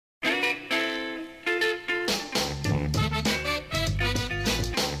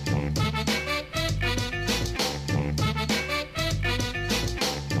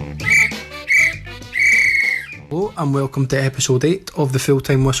Hello and welcome to episode 8 of the Full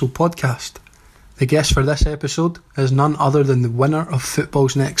Time Whistle podcast. The guest for this episode is none other than the winner of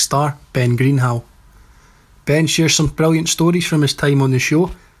Football's Next Star, Ben Greenhalgh. Ben shares some brilliant stories from his time on the show,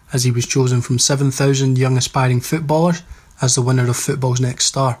 as he was chosen from 7,000 young aspiring footballers as the winner of Football's Next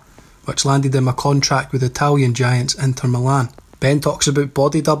Star, which landed him a contract with Italian giants Inter Milan. Ben talks about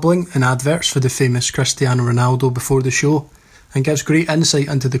body doubling and adverts for the famous Cristiano Ronaldo before the show, and gives great insight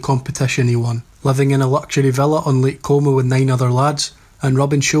into the competition he won, living in a luxury villa on Lake Como with 9 other lads, and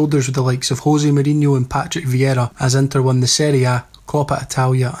rubbing shoulders with the likes of Jose Mourinho and Patrick Vieira as Inter won the Serie A, Coppa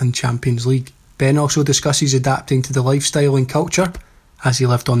Italia and Champions League. Ben also discusses adapting to the lifestyle and culture, as he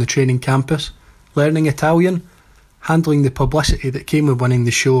lived on the training campus, learning Italian, handling the publicity that came with winning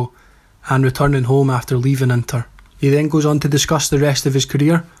the show, and returning home after leaving Inter. He then goes on to discuss the rest of his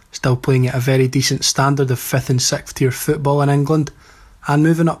career, still playing at a very decent standard of 5th and 6th tier football in England, and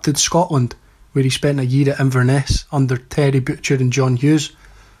moving up to Scotland, where he spent a year at Inverness under Terry Butcher and John Hughes,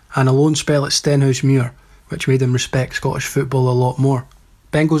 and a loan spell at Stenhousemuir, which made him respect Scottish football a lot more.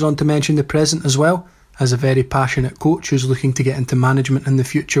 Ben goes on to mention the present as well, as a very passionate coach who's looking to get into management in the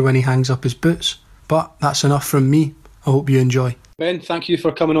future when he hangs up his boots. But that's enough from me. I hope you enjoy. Ben, thank you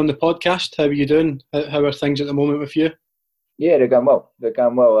for coming on the podcast. How are you doing? How are things at the moment with you? Yeah, they're going well.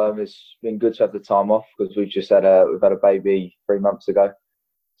 It's been good to have the time off because we've had a baby 3 months ago.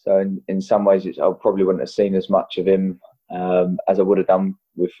 So in some ways, I probably wouldn't have seen as much of him as I would have done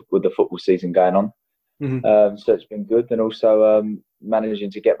with the football season going on. Mm-hmm. So it's been good, and also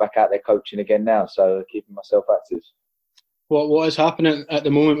managing to get back out there coaching again now. So keeping myself active. What is happening at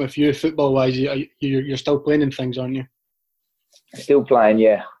the moment with you football wise? You're still playing in things, aren't you? Still playing,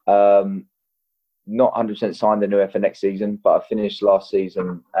 yeah. Not 100% signed anywhere for next season, but I finished last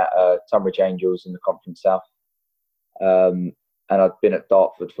season at Tunbridge Angels in the Conference South. And I'd been at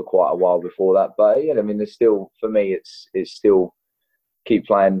Dartford for quite a while before that. But yeah, I mean, there's still, for me, it's still keep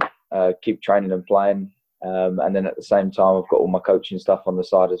playing, keep training and playing. And then at the same time, I've got all my coaching stuff on the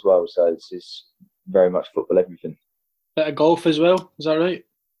side as well. So it's very much football, everything. Bit of golf as well, is that right?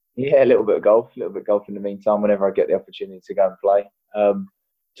 Yeah, a little bit of golf in the meantime, whenever I get the opportunity to go and play.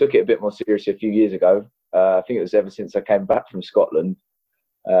 Took it a bit more seriously a few years ago. I think it was ever since I came back from Scotland.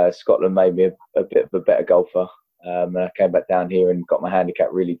 Scotland made me a bit of a better golfer. And I came back down here and got my handicap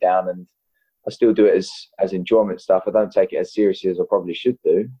really down, and I still do it as enjoyment stuff. I don't take it as seriously as I probably should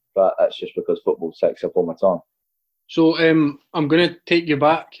do, but that's just because football takes up all my time. So I'm going to take you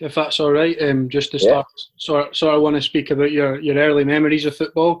back, if that's all right, just to start. Yeah. So I want to speak about your early memories of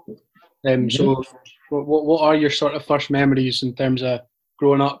football. So what are your sort of first memories in terms of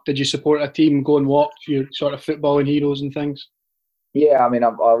growing up? Did you support a team, go and watch your sort of footballing heroes and things? Yeah, I mean,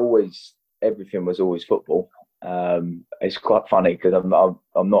 everything was always football. It's quite funny because I'm not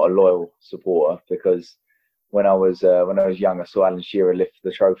a loyal supporter, because when I was young, I saw Alan Shearer lift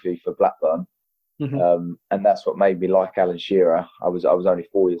the trophy for Blackburn. Mm-hmm. And that's what made me like Alan Shearer. I was only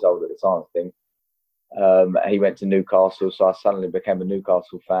 4 years old at the time, I think. He went to Newcastle, so I suddenly became a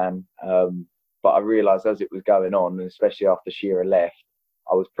Newcastle fan. But I realised as it was going on, and especially after Shearer left,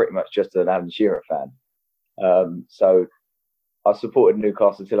 I was pretty much just an Alan Shearer fan. So I supported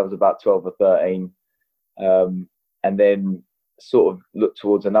Newcastle until I was about 12 or 13. And then sort of looked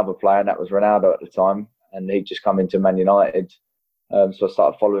towards another player, and that was Ronaldo at the time. And he'd just come into Man United. So I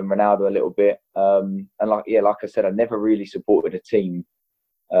started following Ronaldo a little bit. And like I said, I never really supported a team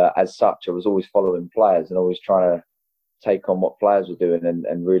as such. I was always following players and always trying to take on what players were doing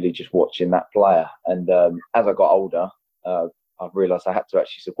and really just watching that player. And as I got older, I've realised I had to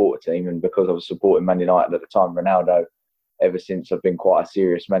actually support a team. And because I was supporting Man United at the time, Ronaldo, ever since I've been quite a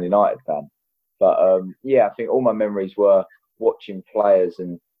serious Man United fan. But I think all my memories were watching players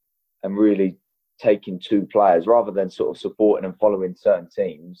and really taking two players rather than sort of supporting and following certain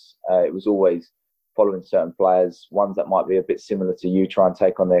teams. It was always following certain players, ones that might be a bit similar to you, try and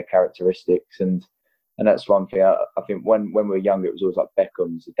take on their characteristics. And that's one thing. I think when we were younger, it was always like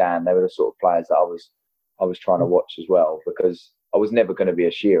Beckham, Zidane. They were the sort of players that I was trying to watch as well, because I was never going to be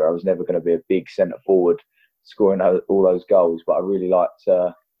a Shearer. I was never going to be a big centre forward scoring all those goals. But I really liked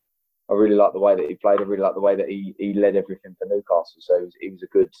the way that he played. I really liked the way that he led everything for Newcastle. So he was a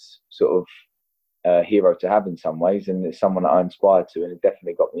good sort of hero to have in some ways, and it's someone that I inspired to, and it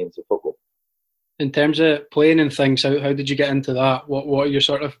definitely got me into football. In terms of playing and things, how did you get into that? What are your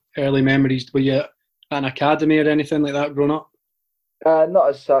sort of early memories? Were you at an academy or anything like that growing up? Not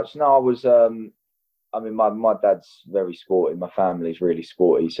as such. No, I was. My dad's very sporty. My family's really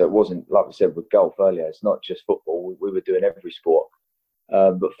sporty, so it wasn't, like I said with golf earlier, it's not just football. We were doing every sport.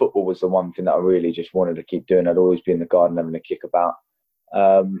 But football was the one thing that I really just wanted to keep doing. I'd always be in the garden having a kick about.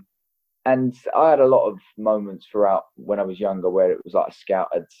 And I had a lot of moments throughout when I was younger where it was like a scout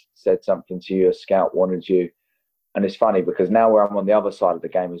had said something to you, a scout wanted you. And it's funny because now where I'm on the other side of the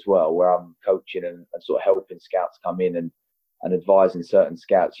game as well, where I'm coaching and sort of helping scouts come in and advising certain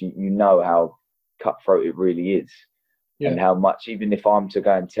scouts, you know how cutthroat it really is. Yeah. And how much, even if I'm to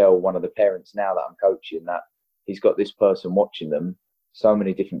go and tell one of the parents now that I'm coaching that he's got this person watching them, so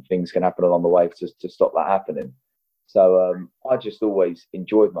many different things can happen along the way to stop that happening. So I just always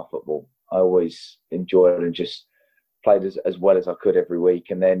enjoyed my football. I always enjoyed it and just played as well as I could every week.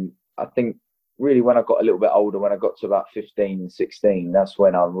 And then I think really when I got a little bit older, when I got to about 15, 16, that's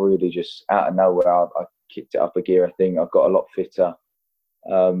when I really just out of nowhere, I kicked it up a gear. I think I got a lot fitter.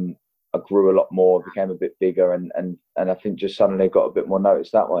 I grew a lot more, became a bit bigger, and I think just suddenly got a bit more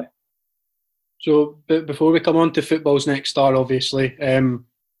notice that way. So before we come on to Football's Next Star, obviously, I'm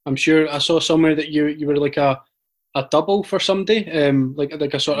sure I saw somewhere that you were like a double for somebody, like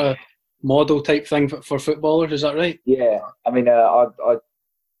a sort of model type thing for footballers. Is that right? Yeah, I mean, I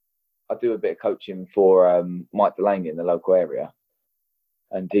do a bit of coaching for Mike Delaney in the local area,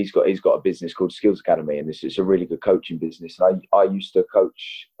 and he's got a business called Skills Academy, and it's a really good coaching business. And I used to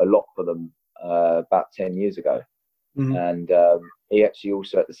coach a lot for them about 10 years ago, and he actually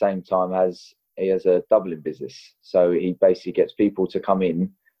also at the same time has a doubling business. So he basically gets people to come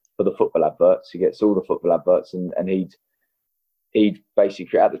in for the football adverts. He gets all the football adverts, and he'd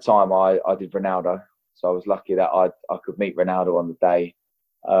basically, at the time I did Ronaldo, so I was lucky that I could meet Ronaldo on the day,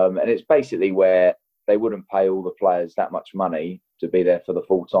 and it's basically where they wouldn't pay all the players that much money to be there for the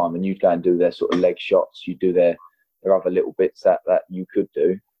full time, and you'd go and do their sort of leg shots, you do their other little bits that you could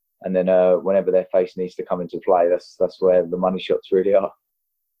do, and then whenever their face needs to come into play, that's where the money shots really are.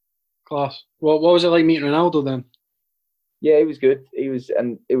 Class. What was it like meeting Ronaldo then? Yeah, he was good. It was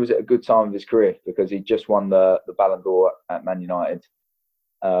at a good time of his career because he just won the Ballon d'Or at Man United,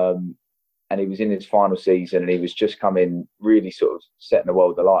 and he was in his final season, and he was just coming really sort of setting the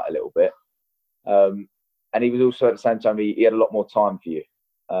world alight a little bit. And he was also at the same time he had a lot more time for you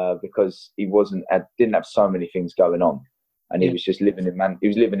because he didn't have so many things going on, and he was just living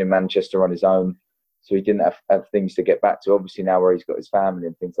in Manchester on his own. So he didn't have things to get back to. Obviously now where he's got his family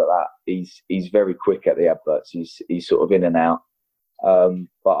and things like that, he's very quick at the adverts. He's sort of in and out.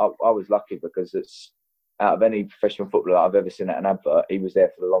 But I was lucky because it's out of any professional footballer I've ever seen at an advert, he was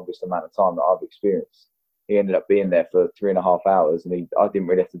there for the longest amount of time that I've experienced. He ended up being there for 3.5 hours, and I didn't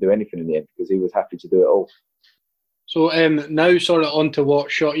really have to do anything in the end because he was happy to do it all. So now sort of on to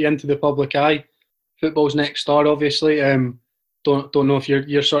what shot you into the public eye. Football's Next Star, obviously. Don't know if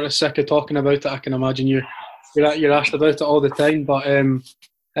you're sort of sick of talking about it. I can imagine you're asked about it all the time. But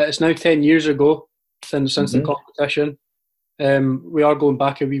it's now 10 years ago since the competition. We are going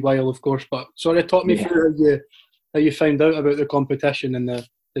back a wee while, of course. But sort of talk me through how you found out about the competition and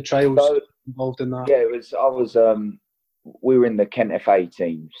the trials involved in that. Yeah, we were in the Kent FA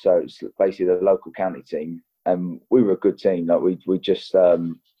team, so it's basically the local county team, and we were a good team. Like we just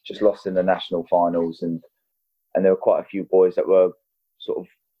lost in the national finals, and there were quite a few boys that were sort of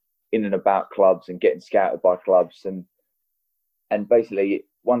in and about clubs and getting scouted by clubs. And basically,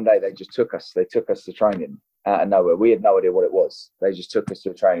 one day they just took us to training out of nowhere. We had no idea what it was. They just took us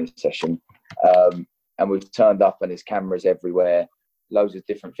to a training session. And we've turned up and there's cameras everywhere, loads of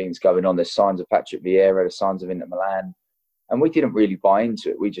different things going on. There's signs of Patrick Vieira, there's signs of Inter Milan. And we didn't really buy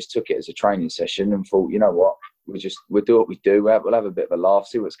into it. We just took it as a training session and thought, you know what, we'll do what we do. We'll have a bit of a laugh,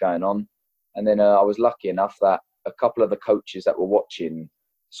 see what's going on. And then I was lucky enough that a couple of the coaches that were watching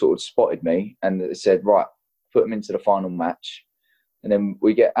sort of spotted me and they said, right, put them into the final match. And then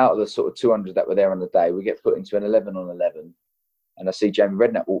we get out of the sort of 200 that were there on the day, we get put into an 11 on 11. And I see Jamie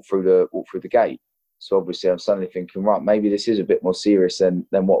Redknapp walk through the gate. So obviously I'm suddenly thinking, right, maybe this is a bit more serious than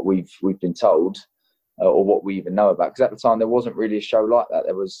what we've been told or what we even know about. Because at the time there wasn't really a show like that.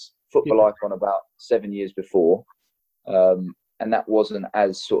 There was Football Icon about 7 years before. And that wasn't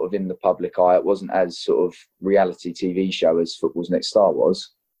as sort of in the public eye. It wasn't as sort of reality TV show as Football's Next Star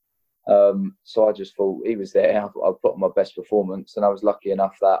was. So I just thought he was there. I put on my best performance, and I was lucky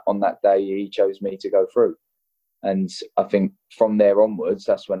enough that on that day he chose me to go through. And I think from there onwards,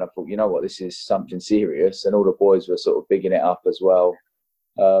 that's when I thought, you know what, this is something serious. And all the boys were sort of bigging it up as well.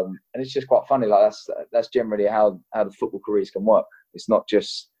 And it's just quite funny. Like that's generally how the football careers can work. It's not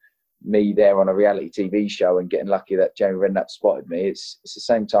just me there on a reality TV show and getting lucky that Jamie Redknapp spotted me. It's the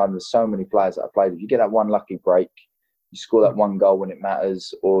same time. There's so many players that I played. If you get that one lucky break, you score that one goal when it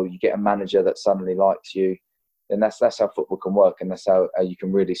matters, or you get a manager that suddenly likes you, then that's how football can work, and that's how you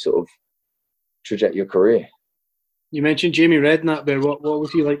can really sort of trajectory your career. You mentioned Jamie Redknapp there. What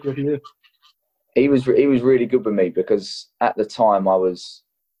was he like with you? He was really good with me because at the time I was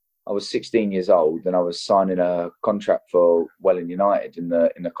I was 16 years old and I was signing a contract for Welling United in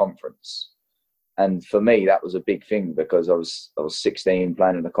the conference. And for me, that was a big thing because I was 16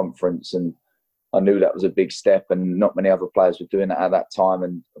 playing in the conference, and I knew that was a big step, and not many other players were doing it at that time,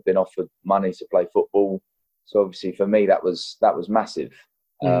 and I've been offered money to play football. So obviously for me, that was massive.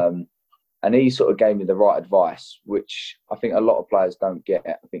 And he sort of gave me the right advice, which I think a lot of players don't get.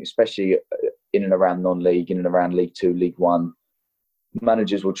 I think especially in and around non-league, in and around League Two, League One,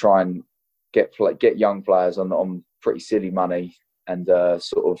 managers will try and get young players on pretty silly money and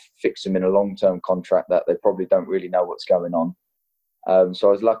sort of fix them in a long-term contract that they probably don't really know what's going on. So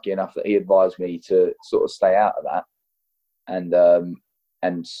I was lucky enough that he advised me to sort of stay out of that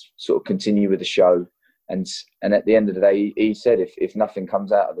and sort of continue with the show. And at the end of the day, he said if nothing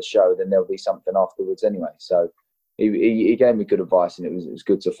comes out of the show, then there'll be something afterwards anyway. So he gave me good advice, and it was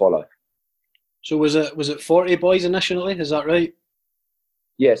good to follow. So was it 40 boys initially? Is that right?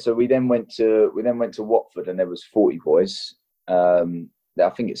 Yeah. So we then went to Watford, and there was 40 boys. I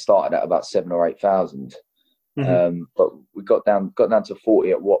think it started at about 7,000 or 8,000. But we got down to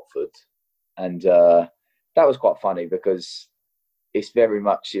 40 at Watford, and that was quite funny because it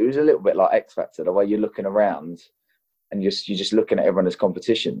was a little bit like X Factor, the way you're looking around and you're just looking at everyone as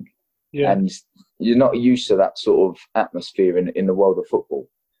competition. Yeah. And you're not used to that sort of atmosphere in the world of football,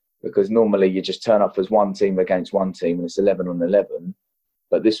 because normally you just turn up as one team against one team and it's 11 on 11.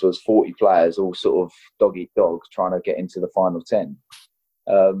 But this was 40 players all sort of dog eat dog trying to get into the final 10.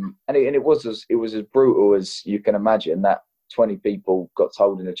 And it was as brutal as you can imagine. That 20 people got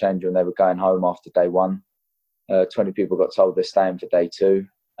told in the change room they were going home after day one. 20 people got told they're staying for day two.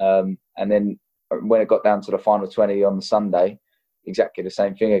 And then when it got down to the final 20 on the Sunday, exactly the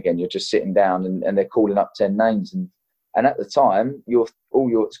same thing again. You're just sitting down and they're calling up 10 names. And at the time,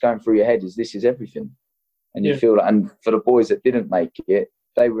 what's going through your head is this is everything. And you feel like, and for the boys that didn't make it,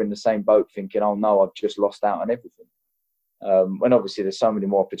 they were in the same boat thinking, oh no, I've just lost out on everything. When obviously there's so many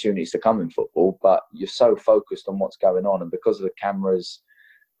more opportunities to come in football, but you're so focused on what's going on, and because of the cameras,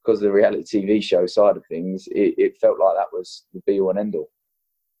 because of the reality TV show side of things, it felt like that was the be all and end all.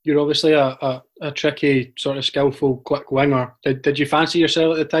 You're obviously a tricky, sort of skillful, quick winger. Did you fancy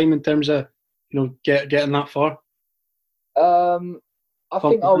yourself at the time in terms of getting that far? I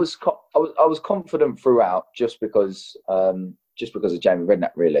think I was confident throughout, just because of Jamie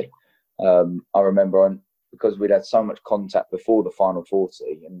Redknapp, really. I remember because we'd had so much contact before the final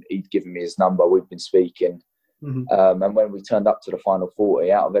 40, and he'd given me his number, we'd been speaking. And when we turned up to the final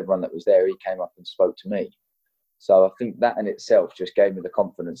 40, out of everyone that was there, he came up and spoke to me. So I think that in itself just gave me the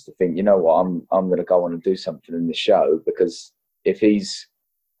confidence to think, you know what, I'm going to go on and do something in this show, because if he's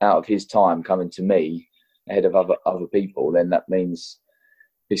out of his time coming to me ahead of other people, then that means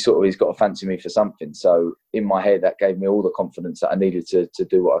he's got to fancy me for something. So in my head, that gave me all the confidence that I needed to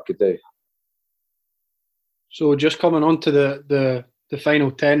do what I could do. So just coming on to the final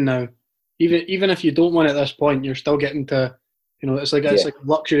 10 now, even if you don't win at this point, you're still getting to, it's like a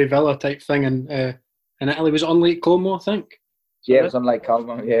luxury villa type thing in Italy. Was it on Lake Como, I think? It was on Lake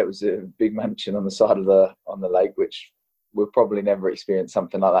Como. Yeah, it was a big mansion on the side of on the lake, which we'll probably never experience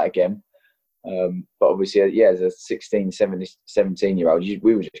something like that again. But obviously, as a 16, 17-year-old,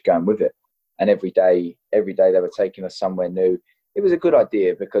 we were just going with it. And every day they were taking us somewhere new. It was a good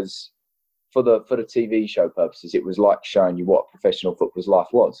idea because for the TV show purposes, it was like showing you what professional football's life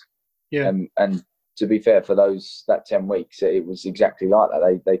was. Yeah. And to be fair, for that 10 weeks, it was exactly like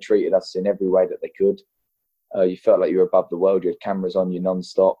that. They treated us in every way that they could. You felt like you were above the world. You had cameras on you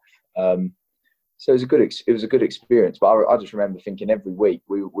non-stop. So it was a good experience. But I just remember thinking every week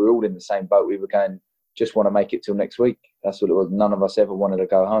we were all in the same boat. We were going, just want to make it till next week. That's what it was. None of us ever wanted to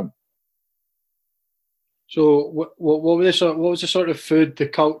go home. So what was the sort of food, the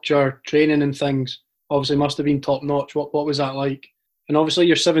culture, training and things? Obviously must have been top notch. What was that like? And obviously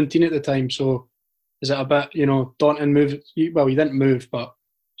you're 17 at the time, so is it a bit, daunting move? You didn't move, but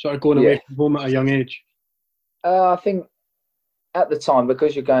sort of going away from home at a young age. I think at the time,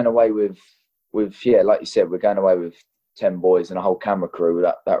 because you're going away with like you said, we're going away with 10 boys and a whole camera crew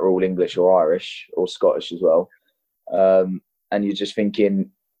that are all English or Irish or Scottish as well. And you're just thinking,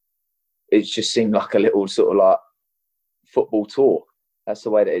 it just seemed like a little sort of like football tour. That's the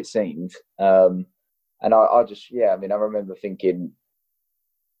way that it seemed. And I remember thinking,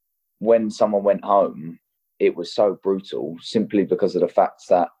 when someone went home, it was so brutal simply because of the fact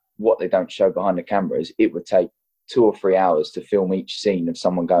that what they don't show behind the cameras, it would take 2 or 3 hours to film each scene of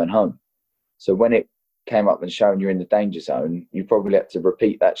someone going home. So when it came up and shown you're in the danger zone, you probably had to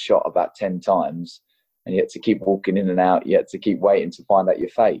repeat that shot about 10 times, and you had to keep walking in and out. You had to keep waiting to find out your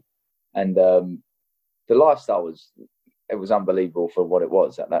fate. And the lifestyle was, it was unbelievable for what it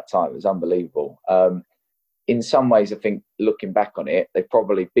was at that time. It was unbelievable. In some ways, I think looking back on it, they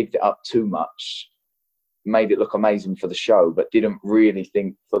probably bigged it up too much, made it look amazing for the show, but didn't really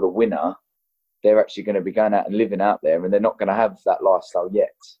think for the winner, they're actually going to be going out and living out there, and they're not going to have that lifestyle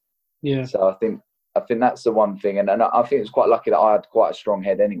yet. Yeah. So I think that's the one thing, and I think it's quite lucky that I had quite a strong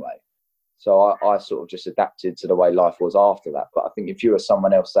head anyway. So I sort of just adapted to the way life was after that. But I think if you were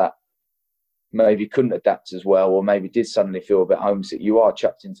someone else that maybe couldn't adapt as well, or maybe did suddenly feel a bit homesick, you are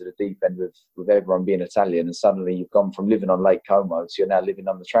chucked into the deep end with everyone being Italian, and suddenly you've gone from living on Lake Como to you're now living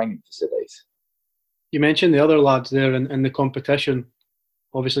on the training facilities. You mentioned the other lads there in the competition.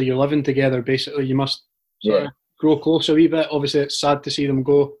 Obviously, you're living together. Basically, you must sort of grow close a wee bit. Obviously, it's sad to see them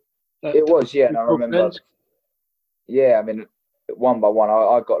go. It was, yeah, and I remember. Yeah, I mean, one by one,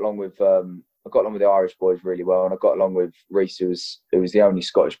 I got along with the Irish boys really well, and I got along with Reece, who was the only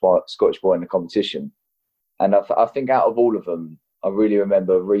Scottish boy in the competition. And I think out of all of them, I really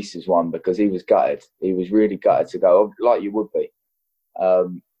remember Reece's one because he was gutted. He was really gutted to go, like you would be.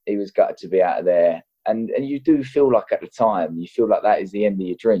 He was gutted to be out of there. And you do feel like at the time, you feel like that is the end of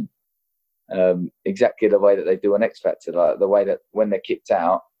your dream. Exactly the way that they do on X Factor, like the way that when they're kicked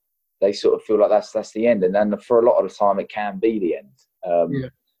out, they sort of feel like that's the end. And then for a lot of the time, it can be the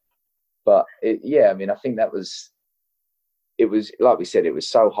end. But I mean, I think it was like we said, it was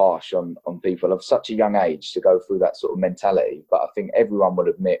so harsh on people of such a young age to go through that sort of mentality. But I think everyone would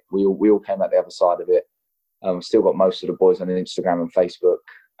admit we all came out the other side of it. We've still got most of the boys on Instagram and Facebook.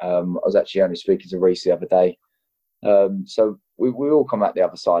 I was actually only speaking to Reece the other day. So we all come out the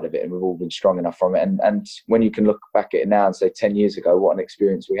other side of it, and we've all been strong enough from it. And when you can look back at it now and say 10 years ago, what an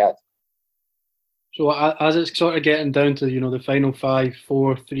experience we had. So as it's sort of getting down to, the final 5,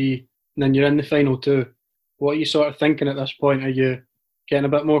 4, 3, and then you're in the final 2, what are you sort of thinking at this point? Are you getting a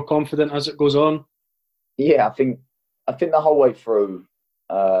bit more confident as it goes on? Yeah, I think the whole way through,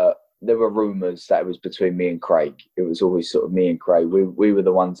 there were rumours that it was between me and Craig. It was always sort of me and Craig. We were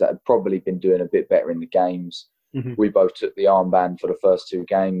the ones that had probably been doing a bit better in the games. Mm-hmm. We both took the armband for the first 2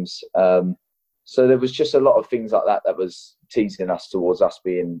 games. So there was just a lot of things like that was teasing us towards us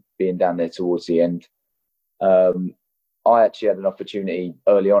being down there towards the end. I actually had an opportunity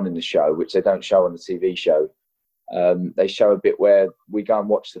early on in the show, which they don't show on the TV show. They show a bit where we go and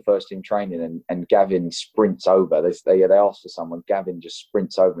watch the first team training, and Gavin sprints over. They asked for someone. Gavin just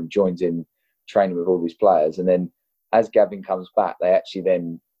sprints over and joins in training with all these players. And then as Gavin comes back, they actually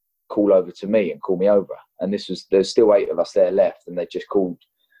then call over to me and call me over. And there's still 8 of us there left, and they just called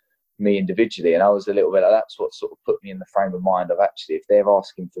me individually. And I was a little bit like, that's what sort of put me in the frame of mind of actually, if they're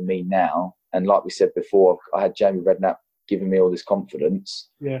asking for me now, and like we said before, I had Jamie Redknapp giving me all this confidence.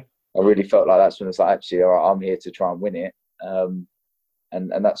 Yeah. I really felt like that's when it's like, actually, all right, I'm here to try and win it.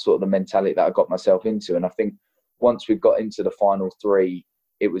 And that's sort of the mentality that I got myself into. And I think once we got into the final 3,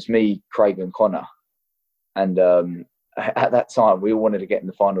 it was me, Craig and Connor. And at that time, we all wanted to get in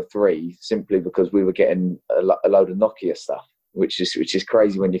the final 3 simply because we were getting a load of Nokia stuff, which is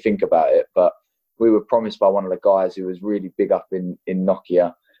crazy when you think about it. But we were promised by one of the guys who was really big up in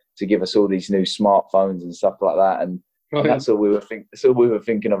Nokia to give us all these new smartphones and stuff like that. And that's all we were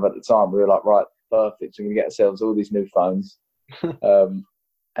thinking of at the time. We were like, right, perfect. We're going to get ourselves all these new phones.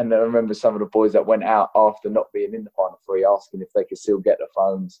 And I remember some of the boys that went out after not being in the final 3 asking if they could still get the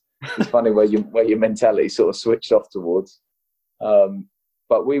phones. It's funny where your mentality sort of switched off towards.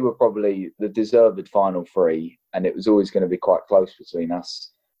 But we were probably the deserved final 3, and it was always going to be quite close between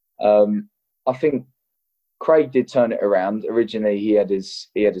us. I think Craig did turn it around. Originally, he had his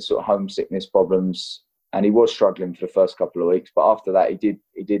sort of homesickness problems, and he was struggling for the first couple of weeks. But after that,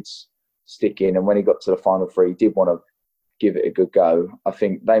 he did stick in. And when he got to the final 3, he did want to give it a good go. I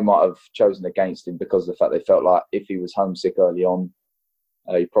think they might have chosen against him because of the fact they felt like if he was homesick early on,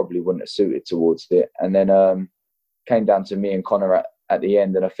 he probably wouldn't have suited towards it. And then came down to me and Connor at the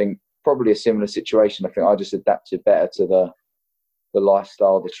end. And I think probably a similar situation. I think I just adapted better to the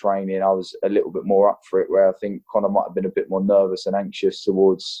lifestyle, the training. I was a little bit more up for it, where I think Connor might have been a bit more nervous and anxious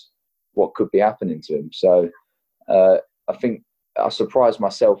towards what could be happening to him. So I think I surprised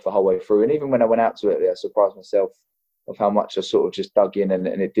myself the whole way through. And even when I went out to it, I surprised myself of how much I sort of just dug in, and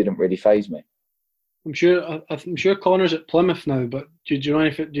it didn't really faze me. I'm sure Connor's at Plymouth now, but do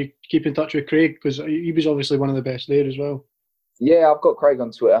you keep in touch with Craig? Because he was obviously one of the best there as well. Yeah, I've got Craig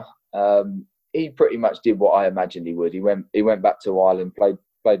on Twitter. He pretty much did what I imagined he would. He went back to Ireland,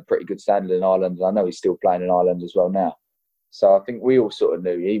 played pretty good standard in Ireland. I know he's still playing in Ireland as well now. So I think we all sort of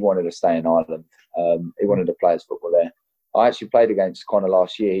knew he wanted to stay in Ireland. He wanted to play his football there. I actually played against Connor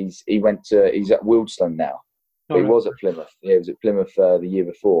last year. He's at Wealdstone now. He was at Plymouth. Yeah, he was at Plymouth the year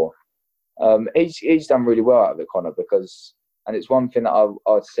before. He's done really well out of it, Connor, because, and it's one thing that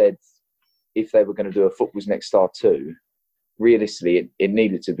I said, if they were going to do a Football's Next Star 2, realistically, it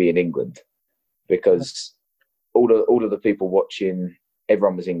needed to be in England, because all of the people watching,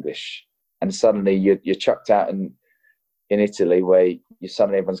 everyone was English, and suddenly you're chucked out in Italy, where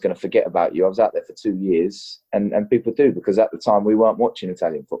suddenly everyone's going to forget about you. I was out there for 2 years, and people do, because at the time we weren't watching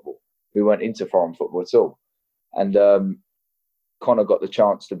Italian football, we weren't into foreign football at all, and Connor got the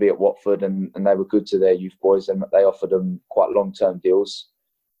chance to be at Watford, and they were good to their youth boys, and they offered them quite long-term deals,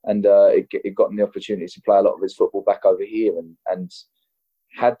 and it got him the opportunity to play a lot of his football back over here, and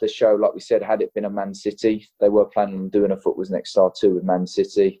had the show, like we said, had it been a Man City, they were planning on doing a Football's Next Star 2 with Man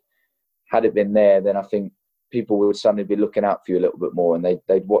City. Had it been there, then I think people would suddenly be looking out for you a little bit more, and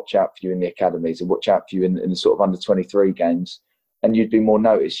they'd watch out for you in the academies and watch out for you in the sort of under-23 games, and you'd be more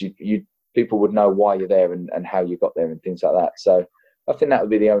noticed. People would know why you're there and how you got there and things like that. So I think that would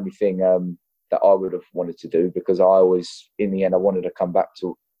be the only thing that I would have wanted to do, because I always, in the end, I wanted to come back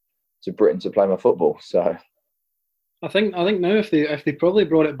to Britain to play my football. So I think now if they probably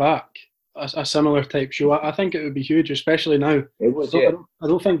brought it back, a similar type show, I think it would be huge, especially now. It would, yeah. I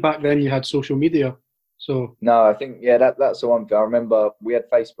don't think back then you had social media. So no, I think, yeah, that's the one thing. I remember we had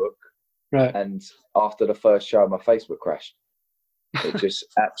Facebook, right, and after the first show, my Facebook crashed. It just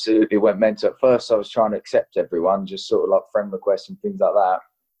absolutely went mental. At first, I was trying to accept everyone, just sort of like friend requests and things like that,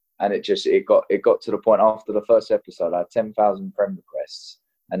 and it got to the point after the first episode, I had 10,000 friend requests,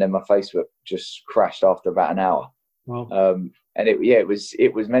 and then my Facebook just crashed after about an hour. Wow. And it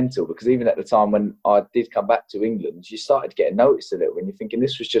was mental, because even at the time when I did come back to England, you started getting noticed a little, when you're thinking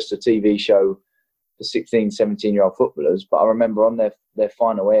this was just a TV show for 16, 17-year-old footballers. But I remember on their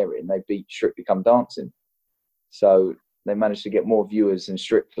final airing, they beat Strictly Come Dancing. So they managed to get more viewers than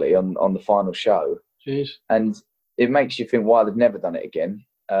Strictly on the final show. Jeez. And it makes you think why they've never done it again.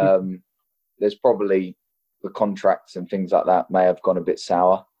 There's probably the contracts and things like that may have gone a bit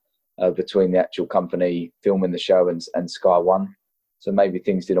sour between the actual company filming the show and Sky One. So maybe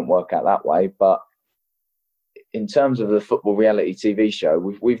things didn't work out that way. But in terms of the football reality TV show,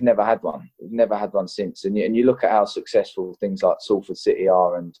 we've never had one. We've never had one since. And you look at how successful things like Salford City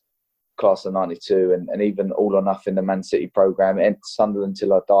are, and Class of '92, and even All or Nothing, the Man City programme, and Sunderland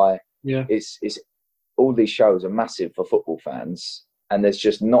Till I Die. Yeah, it's all these shows are massive for football fans, and there's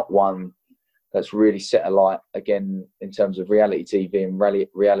just not one that's really set alight again in terms of reality TV and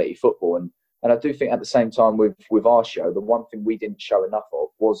reality football. And I do think at the same time with our show, the one thing we didn't show enough of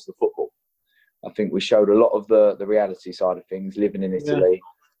was the football. I think we showed a lot of the reality side of things, living in Italy,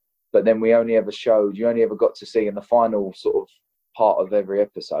 but then you only ever got to see in the final sort of part of every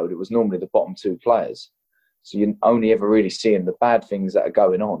episode, it was normally the bottom two players. So you're only ever really seeing the bad things that are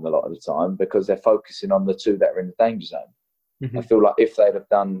going on a lot of the time, because they're focusing on the two that are in the danger zone. Mm-hmm. I feel like if they'd have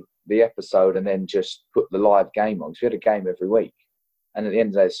done the episode and then just put the live game on, because we had a game every week, and at the end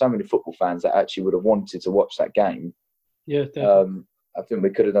of the day, there's so many football fans that actually would have wanted to watch that game. Yeah, definitely. I think we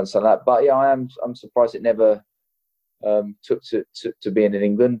could have done something like that. But yeah, I'm surprised it never took to being in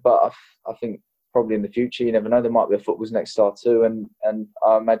England. But I think probably in the future, you never know, there might be a Football's Next Star 2, and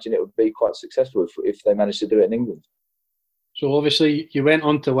I imagine it would be quite successful if they managed to do it in England. So obviously you went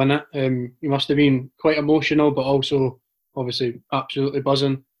on to win it. You must have been quite emotional, but also obviously absolutely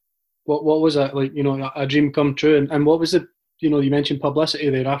buzzing. What was that like? You know, a dream come true, and what was you mentioned publicity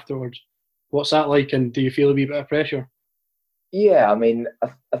there afterwards. What's that like, and do you feel a wee bit of pressure? Yeah, I mean,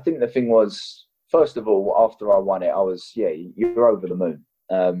 I think the thing was, first of all, after I won it, I was, you're over the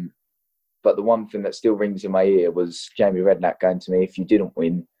moon. But the one thing that still rings in my ear was Jamie Redknapp going to me, if you didn't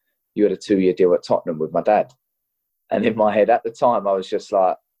win, you had a 2-year deal at Tottenham with my dad. And in my head at the time, I was just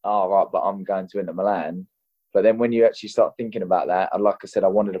like, oh, right, but I'm going to Inter Milan. But then when you actually start thinking about that, and like I said, I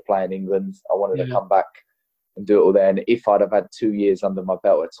wanted to play in England. I wanted to come back and do it all there. And if I'd have had 2 years under my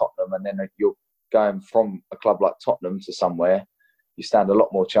belt at Tottenham, and then you're going from a club like Tottenham to somewhere, you stand a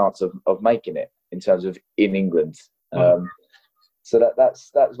lot more chance of making it in terms of in England. So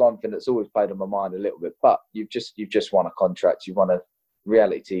that's one thing that's always played on my mind a little bit. But you've just won a contract. You've won a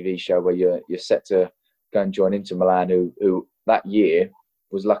reality TV show where you're set to go and join Inter Milan, who that year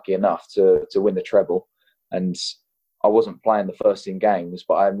was lucky enough to win the treble. And I wasn't playing the first team games,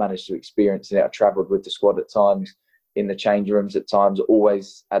 but I managed to experience it. I travelled with the squad at times, in the change rooms at times,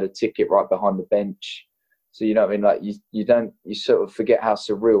 always had a ticket right behind the bench. So, you know what I mean? Like you sort of forget how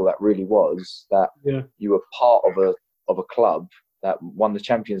surreal that really was, that you were part of a club that won the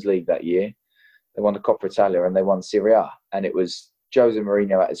Champions League that year. They won the Coppa Italia and they won Serie A. And it was Jose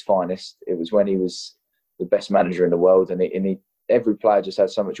Mourinho at his finest. It was when he was the best manager in the world. And every player just had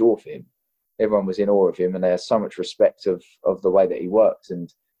so much awe for him. Everyone was in awe of him, and they had so much respect of the way that he works.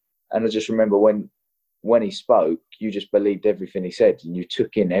 And And I just remember when he spoke, you just believed everything he said, and you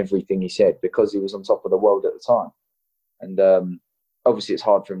took in everything he said because he was on top of the world at the time. And obviously, it's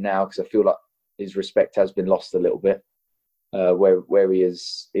hard for him now because I feel like his respect has been lost a little bit. Where he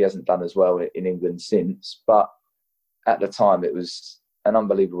hasn't done as well in England since. But at the time, it was an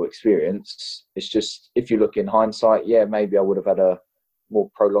unbelievable experience. It's just, if you look in hindsight, yeah, maybe I would have had a more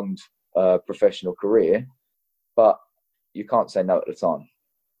prolonged professional career, but you can't say no at the time.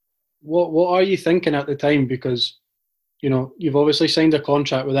 What are you thinking at the time? Because, you know, you've obviously signed a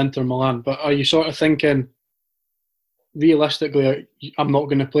contract with Inter Milan, but are you sort of thinking, realistically, I'm not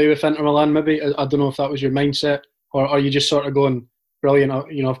going to play with Inter Milan maybe? I don't know if that was your mindset, or are you just sort of going,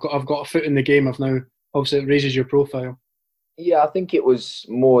 brilliant, you know, I've got a foot in the game. I've now, obviously it raises your profile. Yeah, I think it was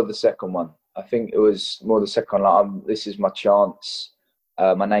more the second one. I think it was more the second one. Like, this is my chance.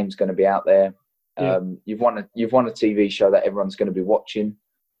 My name's going to be out there. Yeah. You've won a TV show that everyone's going to be watching.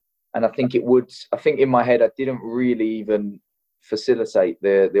 And I think in my head, I didn't really even facilitate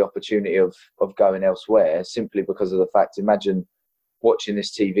the opportunity of going elsewhere, simply because of the fact, imagine watching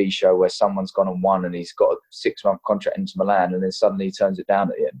this TV show where someone's gone and won and he's got a 6-month contract into Milan and then suddenly he turns it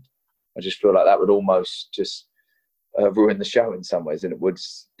down at the end. I just feel like that would almost just ruin the show in some ways, and it would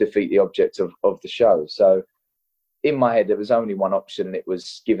defeat the object of the show. So in my head, there was only one option, and it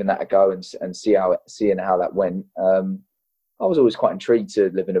was giving that a go and seeing how that went. I was always quite intrigued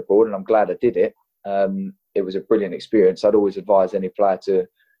to living abroad, and I'm glad I did it. It was a brilliant experience. I'd always advise any player to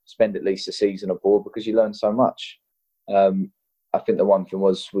spend at least a season abroad because you learn so much. I think the one thing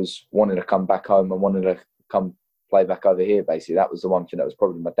was wanting to come back home and wanting to come play back over here. Basically, that was the one thing that was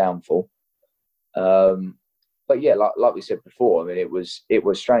probably my downfall. But yeah, like we said before, I mean, it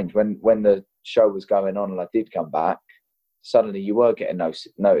was strange when the show was going on and I did come back. Suddenly, you were getting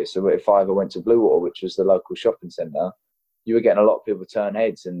noticed. So if I ever went to Bluewater, which was the local shopping centre, you were getting a lot of people turn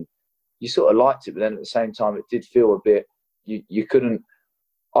heads, and you sort of liked it. But then at the same time, it did feel a bit. You couldn't.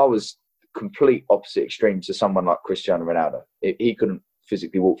 I was complete opposite extreme to someone like Cristiano Ronaldo. He couldn't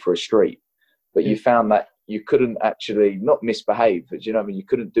physically walk through a street, but you found that you couldn't actually not misbehave, but you know what I mean, you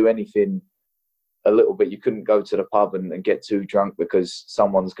couldn't do anything a little bit. You couldn't go to the pub and get too drunk because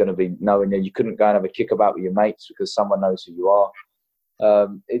someone's going to be knowing you. You couldn't go and have a kickabout with your mates because someone knows who you are.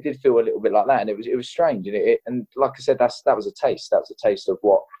 It did feel a little bit like that, and it was strange. And like I said, that was a taste. That was a taste of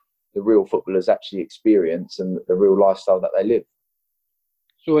what the real footballers actually experience and the real lifestyle that they live.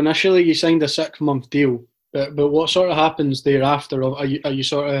 So initially you signed a 6-month deal, but what sort of happens thereafter? Are you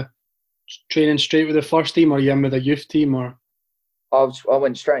sort of training straight with the first team, or are you in with a youth team? Or I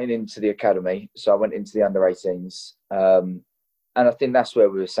went straight into the academy, so I went into the under-18s, and I think that's where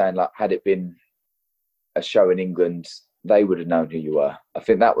we were saying, like, had it been a show in England, they would have known who you were. I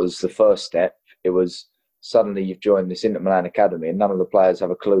think that was the first step. It was suddenly you've joined this Inter Milan academy, and none of the players have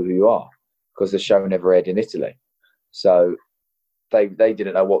a clue who you are because the show never aired in Italy. So they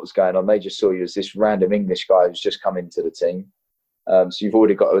didn't know what was going on. They just saw you as this random English guy who's just come into the team. So you've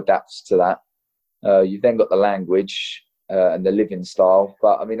already got to adapt to that. You've then got the language and the living style.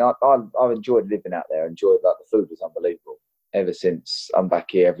 But I mean, I've enjoyed living out there. I enjoyed that. The food was unbelievable. Ever since I'm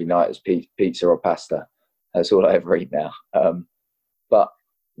back here every night, it's pizza or pasta. That's all I ever eat now. But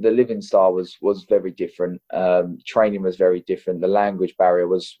the living style was very different. Training was very different. The language barrier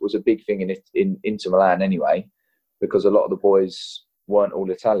was a big thing in Inter Milan anyway, because a lot of the boys weren't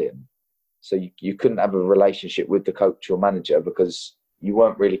all Italian. So you couldn't have a relationship with the coach or manager because you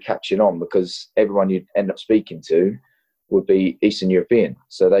weren't really catching on, because everyone you'd end up speaking to would be Eastern European.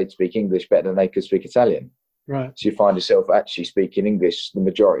 So they'd speak English better than they could speak Italian. Right. So you find yourself actually speaking English the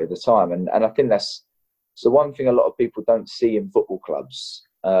majority of the time. And I think that's the one thing a lot of people don't see in football clubs,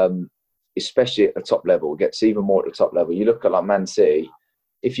 especially at the top level. It gets even more at the top level. You look at like Man City,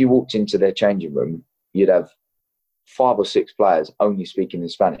 if you walked into their changing room, you'd have 5 or 6 players only speaking in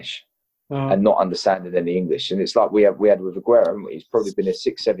Spanish and not understanding any English. And it's like we had with Aguero, haven't we? He's probably been here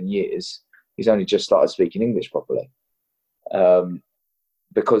 6-7 years. He's only just started speaking English properly.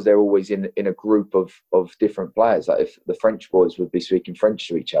 Because they're always in a group of different players. Like if the French boys would be speaking French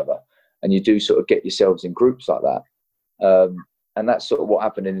to each other, and you do sort of get yourselves in groups like that. And that's sort of what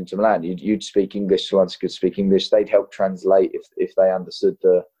happened in Inter Milan. You'd speak English to ones who could speak English. They'd help translate if they understood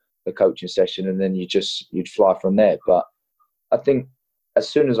the coaching session, and then you'd fly from there. But I think as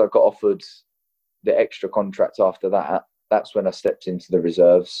soon as I got offered the extra contract after that, that's when I stepped into the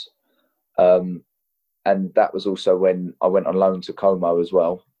reserves. And that was also when I went on loan to Como as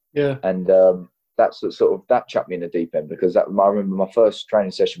well. Yeah. And that's sort of that chucked me in the deep end, because I remember my first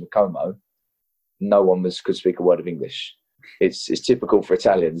training session with Como, no one could speak a word of English. It's typical for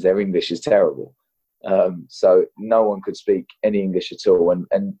Italians. Their English is terrible. So no one could speak any English at all.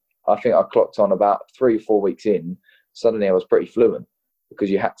 And I think I clocked on about 3 or 4 weeks in. Suddenly I was pretty fluent because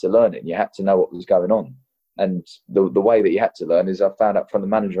you had to learn it and you had to know what was going on. And the way that you had to learn is I found out from the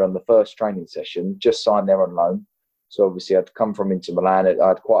manager on the first training session, just signed there on loan. So obviously I'd come from Inter Milan. I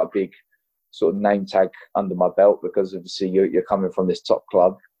had quite a big sort of name tag under my belt because obviously you're coming from this top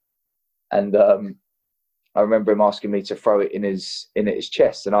club. And I remember him asking me to throw it in his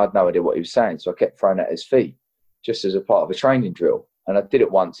chest, and I had no idea what he was saying. So I kept throwing it at his feet just as a part of a training drill. And I did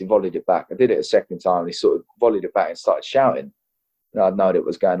it once, he volleyed it back. I did it a second time, and he sort of volleyed it back and started shouting. And I had no idea what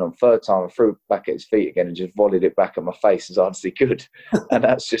was going on. Third time, I threw it back at his feet again and just volleyed it back at my face as hard as he could. And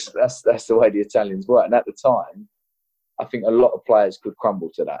that's the way the Italians work. And at the time, I think a lot of players could crumble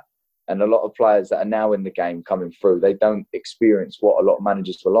to that. And a lot of players that are now in the game coming through, they don't experience what a lot of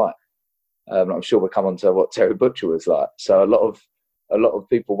managers were like. I'm sure we'll come on to what Terry Butcher was like. So a lot of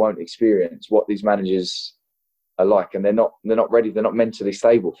people won't experience what these managers are like, and they're not ready. They're not mentally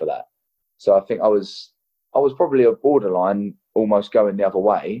stable for that. So I think I was probably a borderline, almost going the other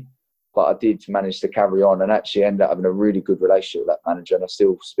way, but I did manage to carry on and actually end up having a really good relationship with that manager, and I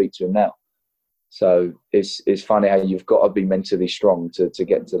still speak to him now. So it's funny how you've got to be mentally strong to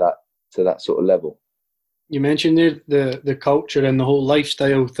get to that sort of level. You mentioned there the culture and the whole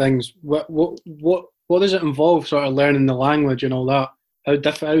lifestyle things. What does it involve, sort of learning the language and all that? How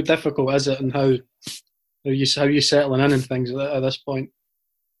difficult is it, and how you settling in and things at this point?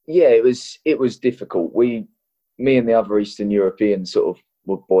 Yeah, it was difficult. Me and the other Eastern European sort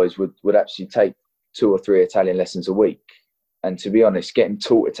of boys would actually take 2 or 3 Italian lessons a week. And to be honest, getting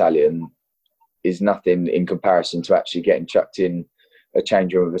taught Italian is nothing in comparison to actually getting chucked in a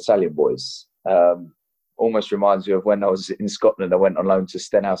change room with Italian boys. Almost reminds me of when I was in Scotland. I went on loan to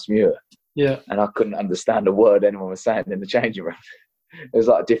Stenhousemuir. Yeah. And I couldn't understand a word anyone was saying in the changing room. It was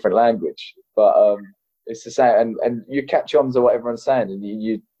like a different language. But it's the same. And you catch on to what everyone's saying, and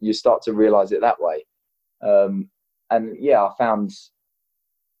you start to realise it that way. And yeah, I found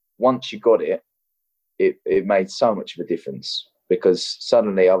once you got it, it made so much of a difference, because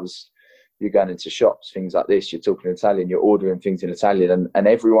suddenly you're going into shops, things like this, you're talking Italian, you're ordering things in Italian, and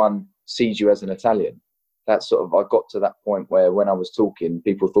everyone sees you as an Italian. That's sort of, I got to that point where when I was talking,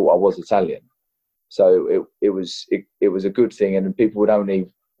 people thought I was Italian. So it was a good thing, and people would only,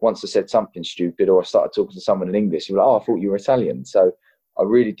 once I said something stupid or I started talking to someone in English, you were like, oh, I thought you were Italian. So I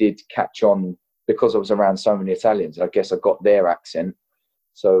really did catch on because I was around so many Italians. I guess I got their accent.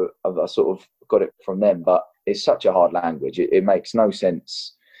 So I sort of got it from them. But it's such a hard language. It makes no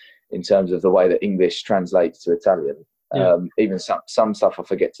sense in terms of the way that English translates to Italian. Yeah. Even some stuff I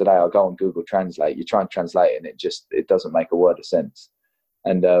forget today. I go on Google Translate. You try and translate it, and it doesn't make a word of sense.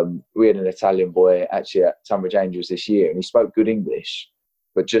 And we had an Italian boy actually at Tunbridge Angels this year, and he spoke good English,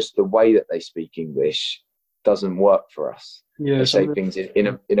 but just the way that they speak English doesn't work for us. Yeah, they say things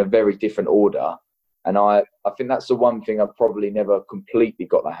in a very different order. And I think that's the one thing I probably never completely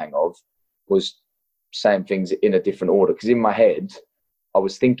got the hang of, was saying things in a different order. Because in my head, I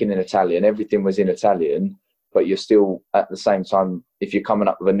was thinking in Italian, everything was in Italian, but you're still, at the same time, if you're coming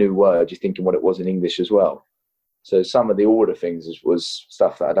up with a new word, you're thinking what it was in English as well. So some of the order things was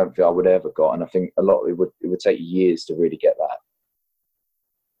stuff that I don't feel I would ever got. And I think a lot of it would take years to really get that.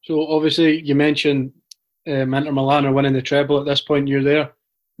 So obviously you mentioned Inter Milan are winning the treble at this point. You're there.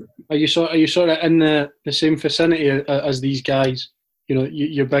 Are you sort of in the same vicinity as these guys? You know,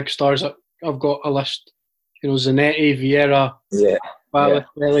 your big stars. I've got a list. You know, Zanetti, Vieira,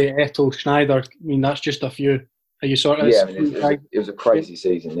 Balotelli, Eto'o, Schneider. I mean, that's just a few. Are you sort of? Yeah, I mean, it was a crazy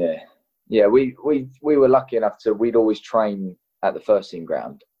season. Yeah. We were lucky enough we'd always train at the first team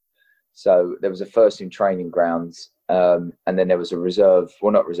ground. So there was a first team training grounds, and then there was a reserve,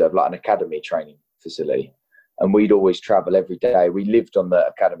 well, not reserve, like an academy training facility. And we'd always travel every day. We lived on the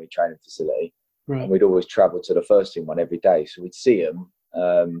academy training facility, right. And we'd always travel to the first team one every day. So we'd see them.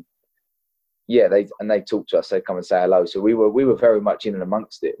 They talked to us. They'd come and say hello. So we were very much in and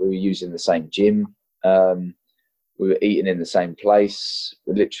amongst it. We were using the same gym. We were eating in the same place.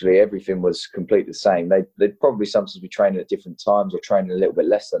 Literally everything was completely the same. They'd probably sometimes be training at different times or training a little bit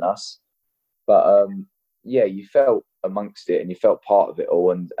less than us. But you felt amongst it and you felt part of it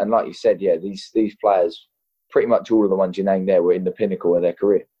all. And like you said, these players, pretty much all of the ones you named there, were in the pinnacle of their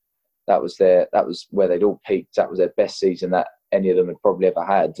career. That was where they'd all peaked. That was their best season that any of them had probably ever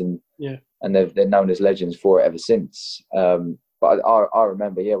had. And they're known as legends for it ever since. But I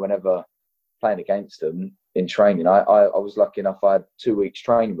remember, whenever playing against them in training, I was lucky enough I had 2 weeks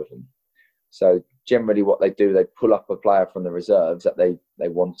training with them. So generally what they do, they'd pull up a player from the reserves that they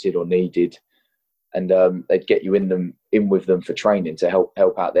wanted or needed, and they'd get you in with them for training to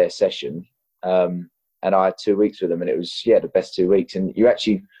help out their session. And I had 2 weeks with them, and it was the best 2 weeks. And you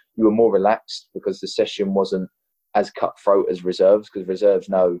you were more relaxed because the session wasn't as cutthroat as reserves, because reserves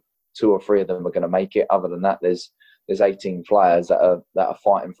know 2 or 3 of them are going to make it. Other than that, there's 18 players that are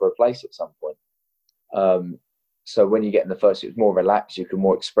fighting for a place at some point. So when you get in the first, it was more relaxed. You can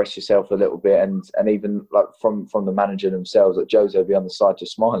more express yourself a little bit, and even like from the manager themselves, like Jose would be on the side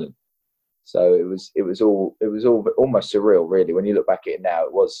just smiling. So it was all almost surreal, really. When you look back at it now,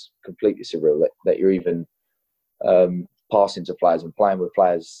 it was completely surreal that you're even passing to players and playing with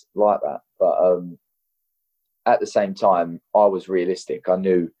players like that. But at the same time, I was realistic. I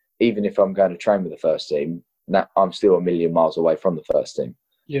knew even if I'm going to train with the first team, I'm still a million miles away from the first team.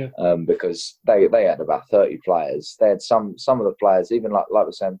 Yeah. Because they had about 30 players. They had some of the players, even like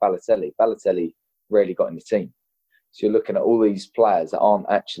we're saying, Balotelli rarely got in the team. So you're looking at all these players that aren't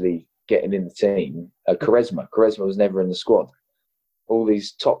actually getting in the team. Quaresma was never in the squad. All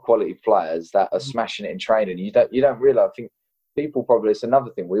these top quality players that are smashing it in training. You don't realise. I think people probably, it's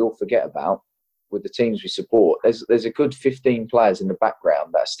another thing we all forget about with the teams we support. There's a good 15 players in the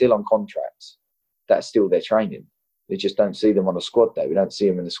background that are still on contracts, that are still there training. We just don't see them on a squad day. We don't see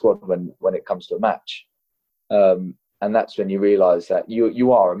them in the squad when it comes to a match. And that's when you realise that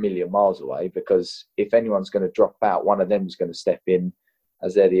you are a million miles away, because if anyone's going to drop out, one of them is going to step in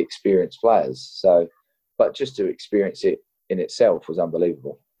as they're the experienced players. So, but just to experience it in itself was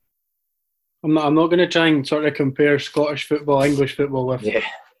unbelievable. I'm not going to try and sort of compare Scottish football, English football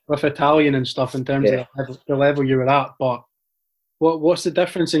with Italian and stuff in terms of the level you were at. But what's the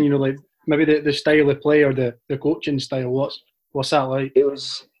difference in, like, maybe the style of play or the coaching style? What's that like?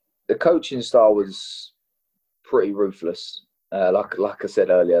 The coaching style was pretty ruthless. Like I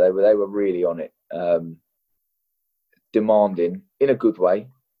said earlier, they were really on it, demanding in a good way.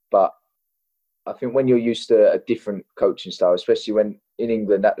 But I think when you're used to a different coaching style, especially when in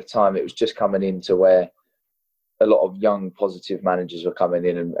England at the time, it was just coming into where a lot of young positive managers were coming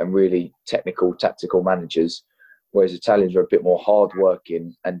in and really technical, tactical managers. Whereas Italians are a bit more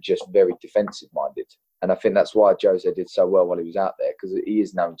hard-working and just very defensive-minded. And I think that's why Jose did so well while he was out there, because he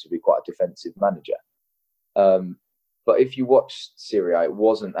is known to be quite a defensive manager. But if you watched Serie A, it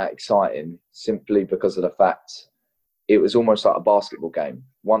wasn't that exciting, simply because of the fact it was almost like a basketball game.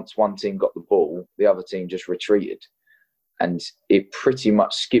 Once one team got the ball, the other team just retreated. And it pretty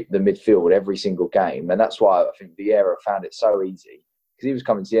much skipped the midfield every single game. And that's why I think Vieira found it so easy, because he was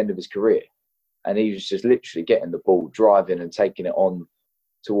coming to the end of his career. And he was just literally getting the ball, driving and taking it on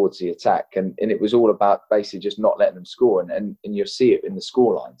towards the attack. And it was all about basically just not letting them score. And you'll see it in the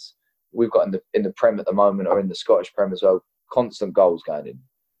score lines. We've got in the Prem at the moment, or in the Scottish Prem as well, constant goals going in.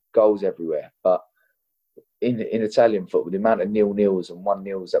 Goals everywhere. But in Italian football, the amount of 0-0s and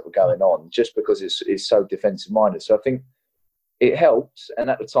 1-0s that were going on, just because it's so defensive-minded. So I think it helped.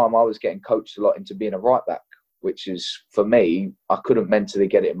 And at the time, I was getting coached a lot into being a right-back, which is, for me, I couldn't mentally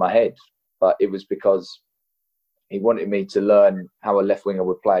get it in my head. But it was because he wanted me to learn how a left winger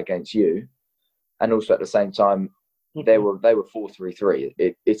would play against you, and also at the same time, they were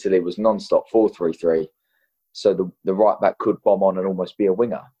 4-3-3. Italy was non-stop 4-3-3, so the right back could bomb on and almost be a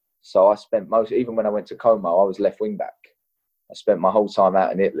winger. So I spent even when I went to Como, I was left wing back. I spent my whole time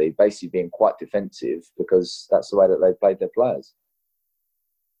out in Italy basically being quite defensive, because that's the way that they played their players.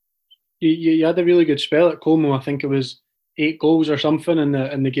 You had a really good spell at Como. I think it was 8 goals or something in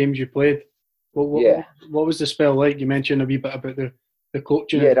the games you played. What was the spell like? You mentioned a wee bit about the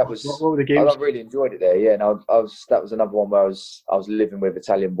coaching. Yeah, that was. What were the games? I really enjoyed it there. Yeah, and that was another one where I was living with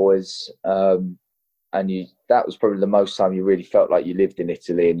Italian boys, and that was probably the most time you really felt like you lived in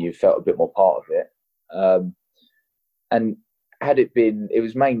Italy and you felt a bit more part of it. And had it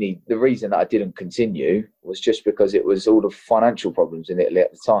was mainly the reason that I didn't continue was just because it was all the financial problems in Italy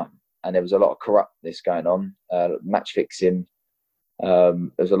at the time, and there was a lot of corruptness going on, match fixing.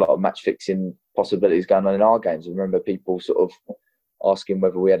 There's a lot of match fixing possibilities going on in our games. I remember people sort of asking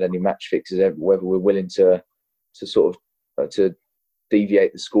whether we had any match fixes, whether we're willing to sort of to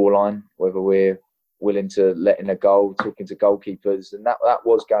deviate the scoreline, whether we're willing to let in a goal, talking to goalkeepers, and that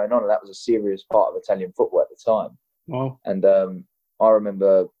was going on, and that was a serious part of Italian football at the time. Wow. And I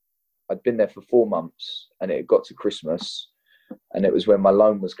remember I'd been there for 4 months, and it got to Christmas, and it was when my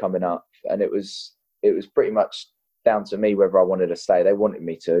loan was coming up, and it was pretty much down to me whether I wanted to stay. They wanted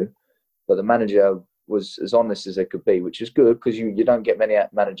me to, but the manager was as honest as they could be, which is good, because you don't get many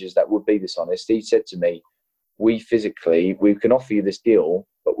managers that would be this honest. He said to me, we can offer you this deal,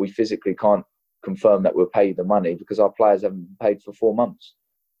 but we physically can't confirm that we'll pay you the money, because our players haven't been paid for 4 months.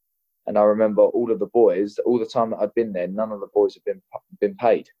 And I remember all of the boys, all the time that I'd been there, none of the boys had been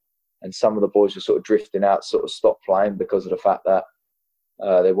paid. And some of the boys were sort of drifting out, sort of stopped playing because of the fact that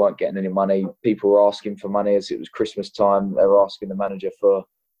they weren't getting any money. People were asking for money as it was Christmas time. They were asking the manager for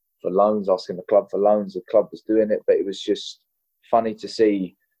loans, asking the club for loans. The club was doing it, but it was just funny to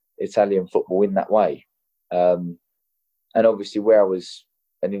see Italian football in that way. And obviously, where I was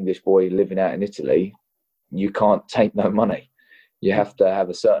an English boy living out in Italy, you can't take no money. You have to have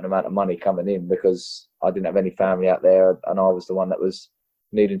a certain amount of money coming in, because I didn't have any family out there, and I was the one that was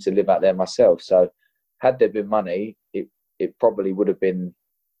needing to live out there myself. So had there been money, it probably would have been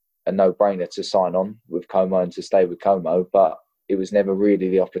a no-brainer to sign on with Como and to stay with Como, but it was never really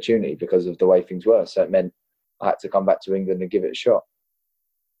the opportunity because of the way things were. So it meant I had to come back to England and give it a shot.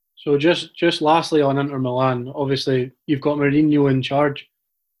 So just lastly on Inter Milan, obviously you've got Mourinho in charge.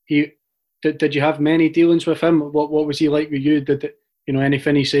 Did you have many dealings with him? What was he like with you? Did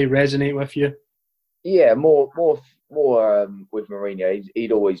anything he say resonate with you? Yeah, more with Mourinho.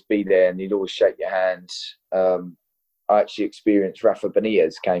 He'd always be there and he'd always shake your hand. I actually experienced Rafa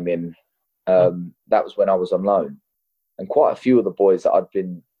Benitez came in. That was when I was on loan, and quite a few of the boys that I'd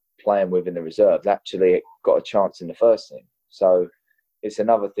been playing with in the reserves actually got a chance in the first team. So it's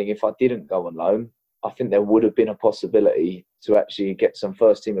another thing. If I didn't go on loan, I think there would have been a possibility to actually get some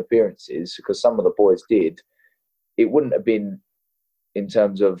first team appearances, because some of the boys did. It wouldn't have been in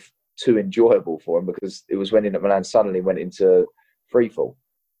terms of too enjoyable for them, because it was when Inter Milan suddenly went into freefall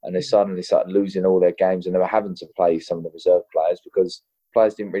and they suddenly started losing all their games, and they were having to play some of the reserve players because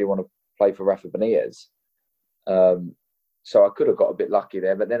players didn't really want to play for Rafa Benitez. So I could have got a bit lucky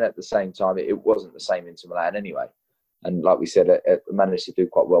there, but then at the same time, it wasn't the same Inter Milan anyway. And like we said, I managed to do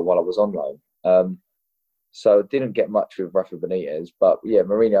quite well while I was on loan. So didn't get much with Rafa Benitez, but yeah,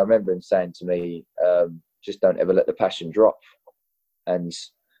 Mourinho, I remember him saying to me, just don't ever let the passion drop. And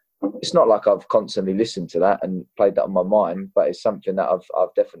it's not like I've constantly listened to that and played that on my mind, but it's something that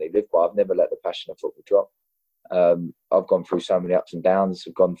I've definitely lived by. I've never let the passion of football drop. I've gone through so many ups and downs.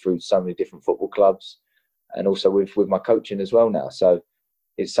 I've gone through so many different football clubs, and also with my coaching as well now. So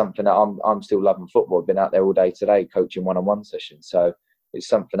it's something that I'm still loving football. I've been out there all day today coaching one-on-one sessions. So it's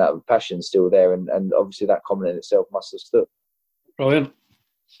something that the passion's still there, and obviously that comment in itself must have stood. Brilliant.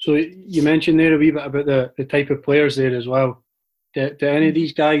 So you mentioned there a wee bit about the type of players there as well. Do any of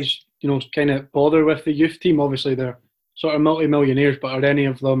these guys, kind of bother with the youth team? Obviously, they're sort of multi-millionaires, but are any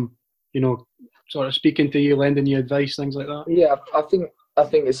of them, sort of speaking to you, lending you advice, things like that? Yeah, I think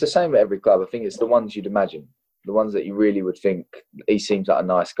it's the same at every club. I think it's the ones you'd imagine, the ones that you really would think he seems like a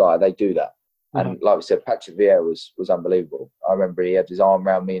nice guy. They do that, and like we said, Patrick Vieira was unbelievable. I remember he had his arm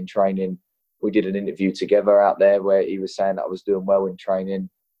around me in training. We did an interview together out there where he was saying that I was doing well in training.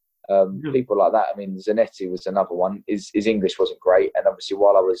 People like that. I mean, Zanetti was another one. His English wasn't great, and obviously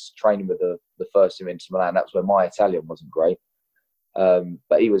while I was training with the first team in Inter Milan, that's when my Italian wasn't great.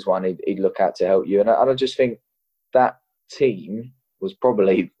 But he was one he'd look out to help you, and I just think that team was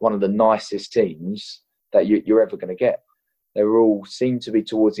probably one of the nicest teams that you're ever going to get. They were all seemed to be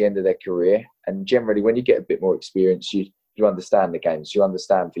towards the end of their career, and generally when you get a bit more experience, you understand the games, you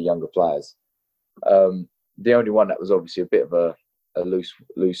understand for younger players. The only one that was obviously a bit of a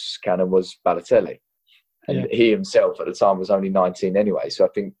loose cannon was Balotelli, and he himself at the time was only 19 anyway. So I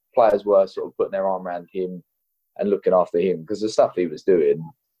think players were sort of putting their arm around him and looking after him, because the stuff he was doing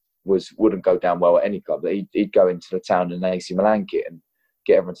wouldn't go down well at any club. He'd go into the town in an AC Milan kit and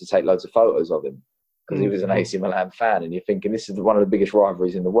get everyone to take loads of photos of him because he was an AC Milan fan, and you're thinking this is one of the biggest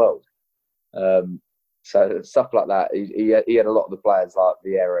rivalries in the world. So stuff like that. He had a lot of the players like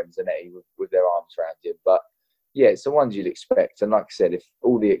Vieira and Zanetti with their arms around him, but yeah, it's the ones you'd expect. And like I said, if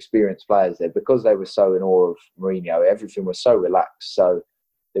all the experienced players there, because they were so in awe of Mourinho, everything was so relaxed. So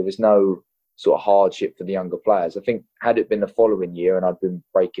there was no sort of hardship for the younger players. I think had it been the following year and I'd been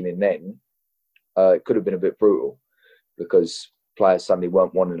breaking in then, it could have been a bit brutal, because players suddenly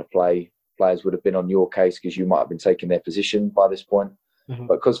weren't wanting to play. Players would have been on your case because you might have been taking their position by this point. But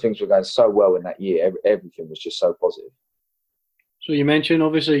because things were going so well in that year, everything was just so positive. So you mentioned,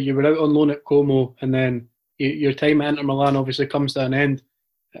 obviously, you were out on loan at Como, and then your time at Inter Milan obviously comes to an end.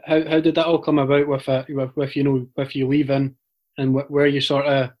 How did that all come about with you leaving, and where you sort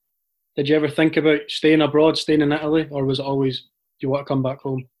of, did you ever think about staying abroad, staying in Italy, or was it always, do you want to come back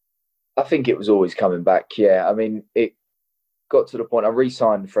home? I think it was always coming back. Yeah, I mean, it got to the point I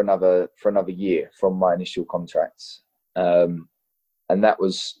re-signed for another year from my initial contracts, and that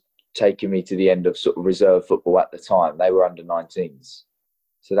was taking me to the end of sort of reserve football at the time. They were under 19s,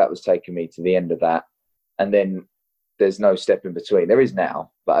 so that was taking me to the end of that. And then there's no step in between. There is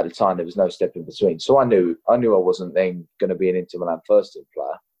now, but at the time there was no step in between. So I knew I wasn't then going to be an Inter Milan first team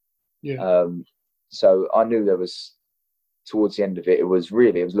player. Yeah. So I knew there was, towards the end of it, it was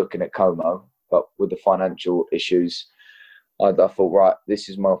looking at Como, but with the financial issues, I thought, right, this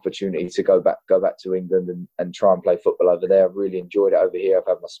is my opportunity to go back to England and try and play football over there. I've really enjoyed it over here. I've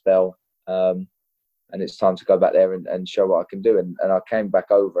had my spell, and it's time to go back there and show what I can do. And I came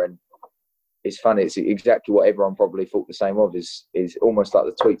back over, and it's funny. It's exactly what everyone probably thought the same of. Is almost like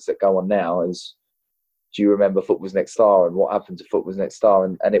the tweets that go on now. Is, do you remember Football's Next Star and what happened to Football's Next Star?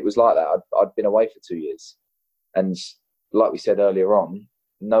 And it was like that. I'd been away for 2 years, and like we said earlier on,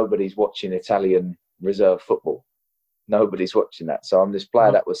 nobody's watching Italian reserve football. Nobody's watching that. So I'm this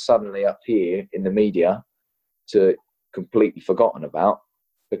player that was suddenly up here in the media to completely forgotten about,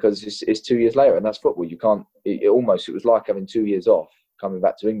 because it's 2 years later, and that's football. You can't. It was like having 2 years off coming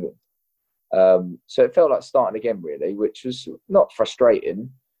back to England. So it felt like starting again, really, which was not frustrating,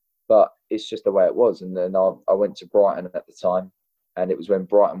 but it's just the way it was. And then I went to Brighton at the time, and it was when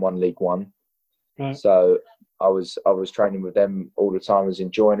Brighton won League One. Right. So I was training with them all the time. I was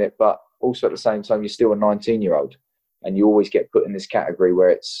enjoying it, but also at the same time, you're still a 19-year-old, and you always get put in this category where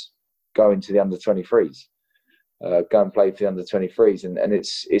it's going to the under-23s, go and play for the under-23s, and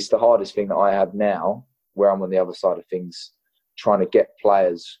it's the hardest thing that I have now, where I'm on the other side of things, trying to get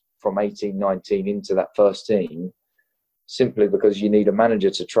players from 18, 19 into that first team, simply because you need a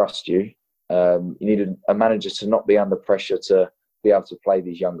manager to trust you. You need a manager to not be under pressure to be able to play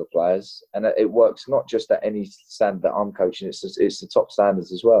these younger players. And it works not just at any standard that I'm coaching, it's the top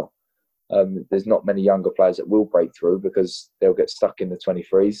standards as well. There's not many younger players that will break through because they'll get stuck in the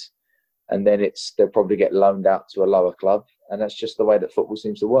 23s. And then they'll probably get loaned out to a lower club. And that's just the way that football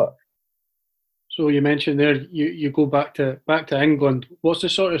seems to work. So you mentioned there you go back to England. What's the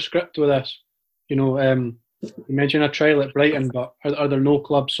sort of script with this? You mentioned a trial at Brighton, but are there no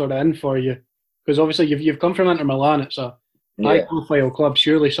clubs sort of in for you? Because obviously you've come from Inter Milan. It's a high-profile club.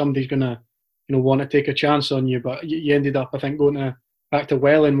 Surely somebody's gonna want to take a chance on you. But you ended up, I think, going back to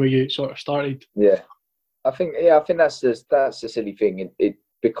Welling, where you sort of started. Yeah, I think that's the silly thing.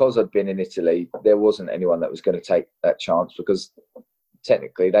 Because I'd been in Italy, there wasn't anyone that was going to take that chance, because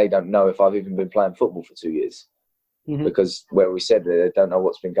technically they don't know if I've even been playing football for 2 years, because where we said they don't know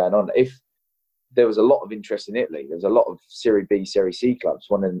what's been going on. If there was a lot of interest in Italy, there was a lot of Serie B, Serie C clubs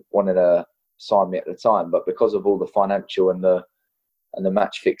wanting to sign me at the time, but because of all the financial and the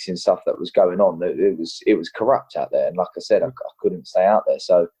match fixing stuff that was going on, it was corrupt out there. And like I said, I couldn't stay out there.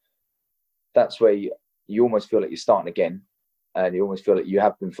 So that's where you almost feel like you're starting again, and you almost feel like you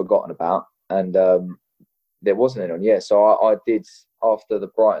have been forgotten about. And there wasn't anyone. Yeah, so I did after the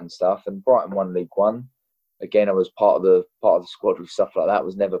Brighton stuff, and Brighton won League One. Again, I was part of the squad with stuff like that. I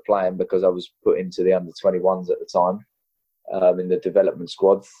was never playing because I was put into the under-21s at the time, in the development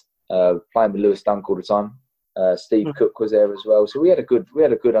squads, playing with Lewis Dunk all the time. Steve Cook was there as well, so we had a good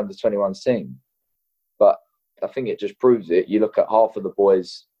under-21s team. But I think it just proves it. You look at half of the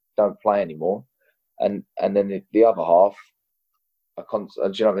boys don't play anymore, and then the other half, do you know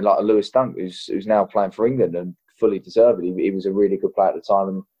what I mean? Like a Lewis Dunk, who's now playing for England and fully deserved it. He was a really good player at the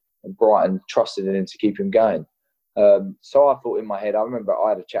time, and Brighton trusted in him to keep him going. So I thought in my head, I remember I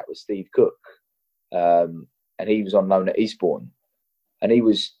had a chat with Steve Cook, and he was on loan at Eastbourne, and he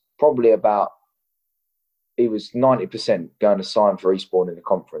was probably 90% going to sign for Eastbourne in the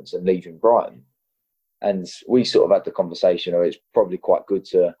conference and leaving Brighton. And we sort of had the conversation, it's probably quite good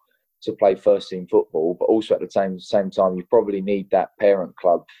to play first team football, but also at the same time, you probably need that parent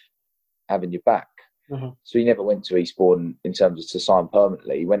club having your back. So he never went to Eastbourne in terms of to sign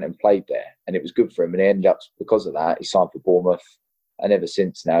permanently. He went and played there, and it was good for him. And he ended up, because of that, he signed for Bournemouth, and ever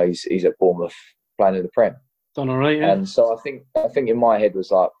since now he's at Bournemouth playing in the Prem. Done all right, yeah. And so I think in my head was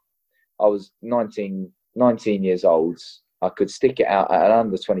like, I was 19 years old. I could stick it out at an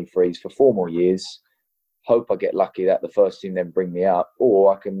under-23s for 4 more years. Hope I get lucky that the first team then bring me up,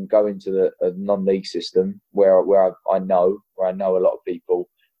 or I can go into a non-league system where I know a lot of people,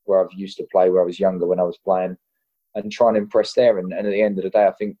 where I've used to play, where I was younger when I was playing, and try and impress there. And at the end of the day,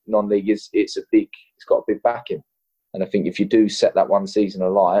 I think non-league it's got a big backing. And I think if you do set that one season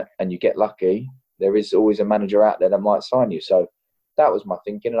alight and you get lucky, there is always a manager out there that might sign you. So that was my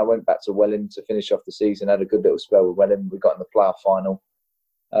thinking. And I went back to Welling to finish off the season, had a good little spell with Welling. We got in the playoff final,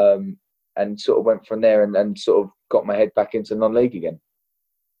 and sort of went from there and sort of got my head back into non-league again.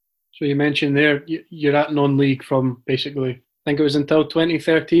 So you mentioned there, you're at non-league from basically, I think it was until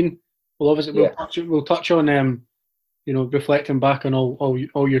 2013. Well, obviously we'll touch on reflecting back on all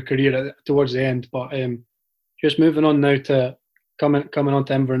your career towards the end, but just moving on now to coming on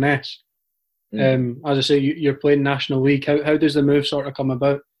to Inverness. As I say, you're playing National League. How does the move sort of come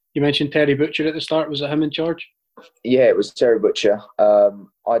about? You mentioned Terry Butcher at the start. Was it him in charge? Yeah, it was Terry Butcher.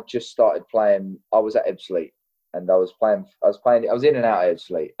 I just started playing. I was at Ebbsfleet, and I was in and out of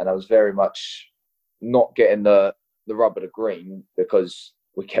Ebbsfleet, and I was very much not getting the the rub of the green because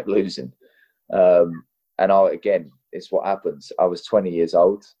we kept losing. And again, it's what happens. I was 20 years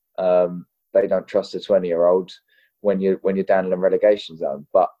old. They don't trust a 20-year-old when you're down in the relegation zone.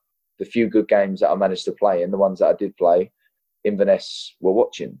 But the few good games that I managed to play and the ones that I did play, Inverness were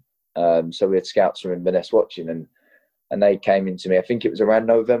watching. So we had scouts from Inverness watching, and they came into me. I think it was around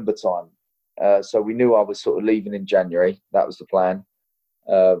November time. So we knew I was sort of leaving in January. That was the plan.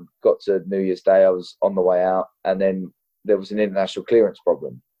 Got to New Year's Day, I was on the way out, and then there was an international clearance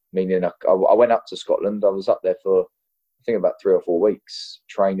problem, meaning I went up to Scotland. I was up there for, I think, about 3 or 4 weeks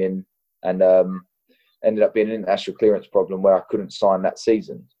training, and ended up being an international clearance problem where I couldn't sign that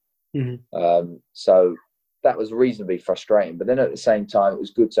season. Mm-hmm. So that was reasonably frustrating. But then at the same time, it was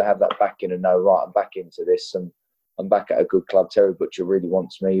good to have that back in and know, right, I'm back into this, and I'm back at a good club. Terry Butcher really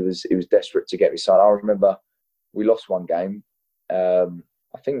wants me. He was desperate to get me signed. I remember we lost one game.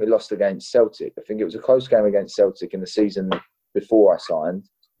 I think we lost against Celtic. I think it was a close game against Celtic in the season before I signed,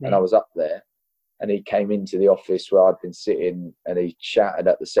 and I was up there. And he came into the office where I'd been sitting, and he shouted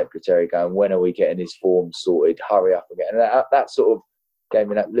at the secretary, going, "When are we getting his form sorted? Hurry up again!" And that sort of gave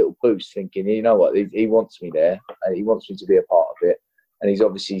me that little boost, thinking, you know what, he wants me there, and he wants me to be a part of it. And he's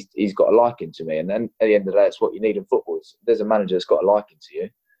got a liking to me. And then at the end of the day, that's what you need in football. There's a manager that's got a liking to you.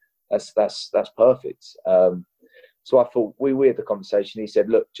 That's perfect. So I thought we had the conversation. He said,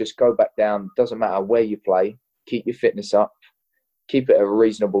 "Look, just go back down. Doesn't matter where you play. Keep your fitness up. Keep it at a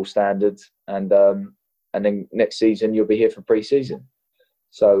reasonable standard, and then next season you'll be here for pre-season."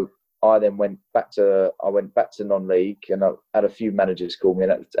 So I then went back to non-league, and I had a few managers call me,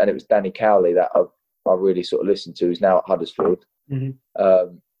 and it was Danny Cowley that I really sort of listened to, who's now at Huddersfield.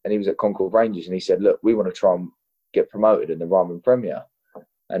 Mm-hmm. And he was at Concord Rangers, and he said, "Look, we want to try and get promoted in the Ryman Premier."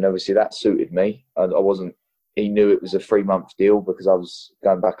 And obviously that suited me. He knew it was a 3-month deal because I was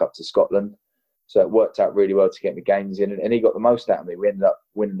going back up to Scotland. So it worked out really well to get me games in, and he got the most out of me. We ended up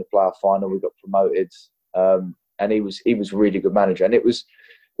winning the playoff final. We got promoted, and he was a really good manager. And it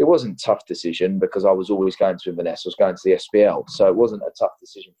wasn't a tough decision because I was always going to Inverness. I was going to the SPL, so it wasn't a tough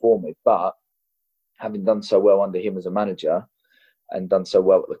decision for me. But having done so well under him as a manager and done so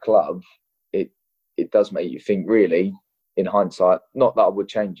well at the club, it does make you think, really, in hindsight, not that I would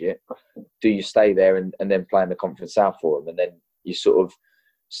change it. Do you stay there and then play in the Conference South for him, and then you sort of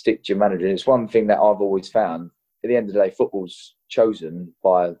stick to your manager? And it's one thing that I've always found. At the end of the day, football's chosen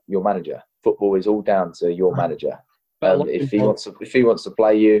by your manager. Football is all down to your manager. If he wants to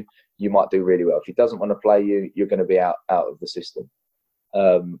play you, you might do really well. If he doesn't want to play you, you're going to be out of the system.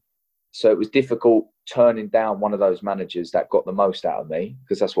 So it was difficult turning down one of those managers that got the most out of me,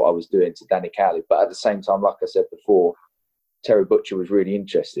 because that's what I was doing to Danny Cowley. But at the same time, like I said before, Terry Butcher was really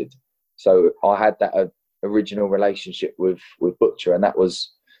interested. So I had that original relationship with Butcher, and that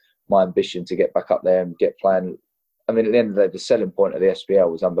was my ambition, to get back up there and get playing. I mean, at the end of the day, the selling point of the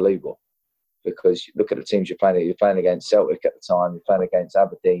SPL was unbelievable, because you look at the teams you're playing. You're playing against Celtic at the time. You're playing against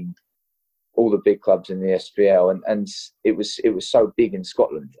Aberdeen, all the big clubs in the SPL, and it was so big in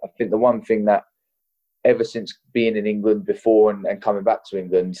Scotland. I think the one thing that, ever since being in England before and coming back to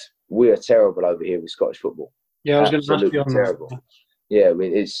England, we are terrible over here with Scottish football. Yeah, I was going to ask you on terrible. That. Yeah,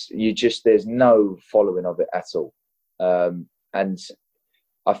 there's no following of it at all, and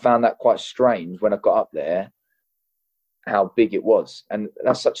I found that quite strange when I got up there, how big it was. And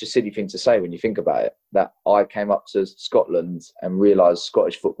that's such a silly thing to say when you think about it, that I came up to Scotland and realised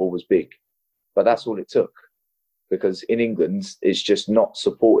Scottish football was big. But that's all it took, because in England, it's just not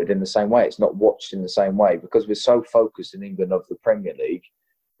supported in the same way. It's not watched in the same way, because we're so focused in England of the Premier League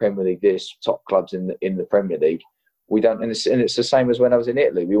this, top clubs in the Premier League. We don't, and it's the same as when I was in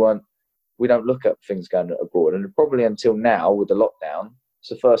Italy. We don't look at things going abroad. And probably until now, with the lockdown, it's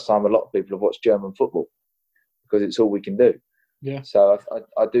the first time a lot of people have watched German football, because it's all we can do. Yeah. So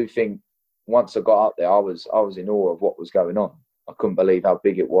I do think once I got up there, I was in awe of what was going on. I couldn't believe how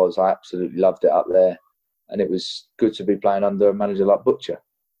big it was. I absolutely loved it up there, and it was good to be playing under a manager like Butcher.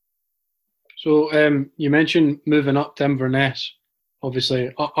 So you mentioned moving up to Inverness.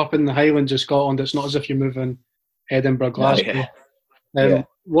 Obviously, up in the Highlands of Scotland, it's not as if you're moving Edinburgh, Glasgow.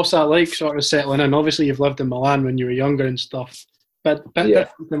 What's that like, sort of settling in? Obviously, you've lived in Milan when you were younger and stuff. But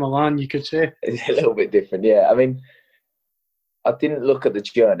different to Milan, you could say. It's a little bit different, yeah. I mean, I didn't look at the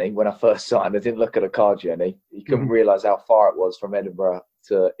journey when I first signed. I didn't look at the car journey. You couldn't realise how far it was from Edinburgh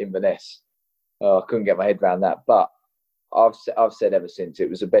to Inverness. I couldn't get my head around that. But I've said ever since, it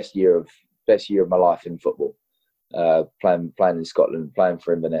was the best year of my life in football. Playing in Scotland, playing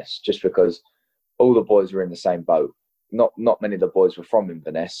for Inverness, just because all the boys were in the same boat. Not many of the boys were from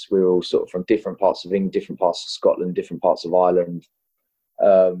Inverness. We were all sort of from different parts of England, different parts of Scotland, different parts of Ireland.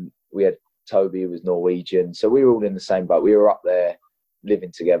 We had Toby, who was Norwegian. So we were all in the same boat. We were up there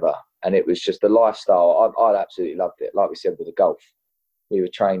living together, and it was just the lifestyle. I absolutely loved it. Like we said with the golf, we were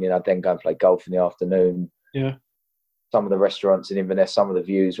training. I'd then go and play golf in the afternoon. Yeah. Some of the restaurants in Inverness, some of the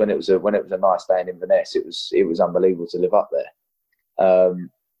views. When it was a nice day in Inverness, it was unbelievable to live up there.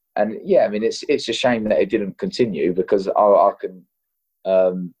 And yeah, I mean, it's a shame that it didn't continue, because I can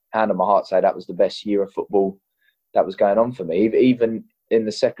hand on my heart say that was the best year of football that was going on for me. Even in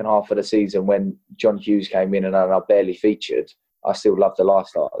the second half of the season, when John Hughes came in and I barely featured, I still loved the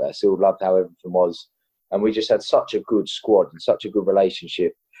lifestyle there. I still loved how everything was, and we just had such a good squad and such a good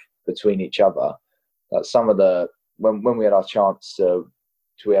relationship between each other. That some of the when we had our chance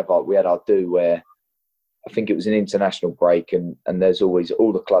we had our do, where I think it was an international break, and there's always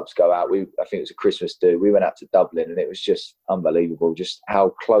all the clubs go out. I think it was a Christmas do. We went out to Dublin, and it was just unbelievable, just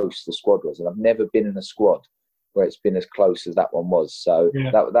how close the squad was. And I've never been in a squad where it's been as close as that one was. So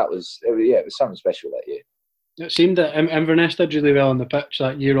that was it was something special that year. It seemed that Inverness did really well on the pitch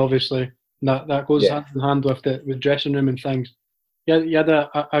that year, obviously. That goes hand in hand with the dressing room and things. You had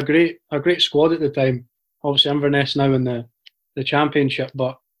a great squad at the time. Obviously Inverness now in the Championship,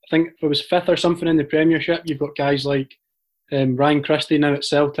 but I think it was 5th or something in the Premiership. You've got guys like Ryan Christie now at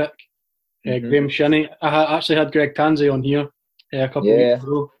Celtic, Graham Shinney. I actually had Greg Tansey on here a couple of weeks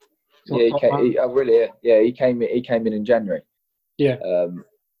ago. He came in January. Yeah.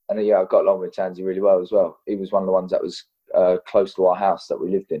 And I got along with Tansey really well as well. He was one of the ones that was close to our house that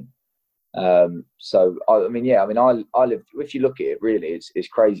we lived in. So I lived. If you look at it, really, it's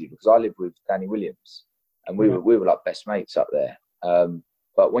crazy, because I lived with Danny Williams, and we were like best mates up there.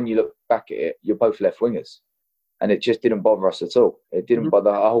 But when you look back at it, you're both left wingers, and it just didn't bother us at all. It didn't bother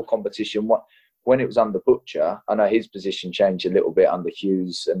our whole competition. When it was under Butcher, I know his position changed a little bit under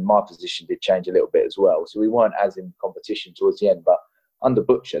Hughes, and my position did change a little bit as well. So we weren't as in competition towards the end. But under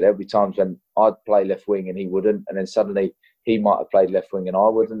Butcher, there'd be times when I'd play left wing and he wouldn't, and then suddenly he might have played left wing and I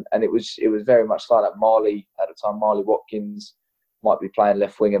wouldn't. And it was very much like that. Marley at the time, Marley Watkins might be playing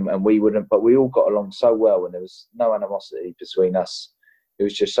left wing and we wouldn't. But we all got along so well, and there was no animosity between us. It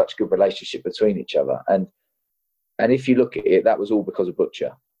was just such a good relationship between each other. And if you look at it, that was all because of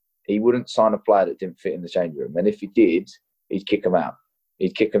Butcher. He wouldn't sign a player that didn't fit in the changing room. And if he did, he'd kick him out.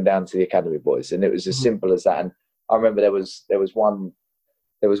 He'd kick him down to the academy boys. And it was as simple as that. And I remember there was one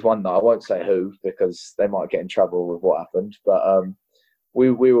night, I won't say who, because they might get in trouble with what happened. But we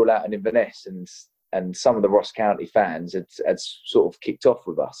were all out in Inverness, and some of the Ross County fans had sort of kicked off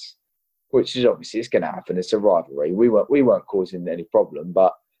with us, which is obviously, it's going to happen. It's a rivalry. We weren't causing any problem,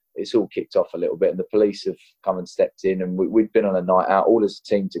 but it's all kicked off a little bit, and the police have come and stepped in, and we'd been on a night out all as a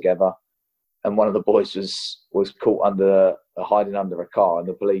team together, and one of the boys was caught hiding under a car, and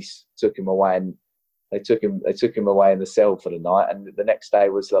the police took him away, and they took him away in the cell for the night. And the next day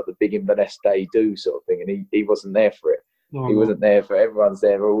was like the big Inverness Day do sort of thing, and he wasn't there for it. He wasn't there for it. Everyone's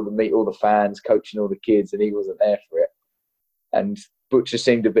there, meet all the fans, coaching all the kids, and he wasn't there for it. And Butcher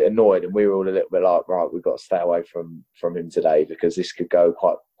seemed a bit annoyed, and we were all a little bit like, right, we've got to stay away from him today, because this could go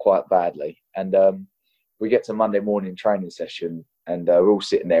quite badly. And we get to Monday morning training session, and we're all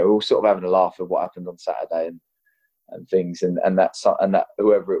sitting there, we're all sort of having a laugh at what happened on Saturday and things, and that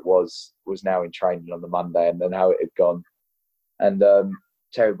whoever it was now in training on the Monday, and then how it had gone. And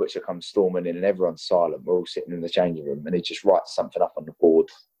Terry Butcher comes storming in, and everyone's silent. We're all sitting in the changing room, and he just writes something up on the board.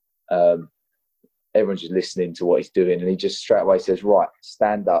 Everyone's just listening to what he's doing, and he just straight away says, right,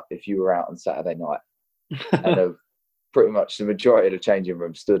 stand up if you were out on Saturday night. And pretty much the majority of the changing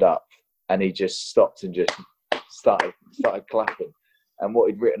room stood up, and he just stopped and just started clapping. And what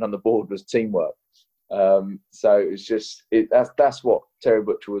he'd written on the board was teamwork. So it was just, that's what Terry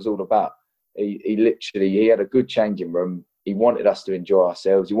Butcher was all about. He had a good changing room. He wanted us to enjoy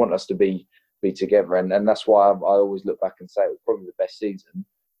ourselves. He wanted us to be together. And that's why I always look back and say it was probably the best season,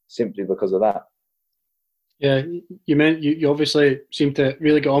 simply because of that. Yeah, you obviously seem to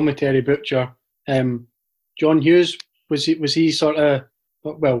really get on with Terry Butcher. John Hughes, was he sort of,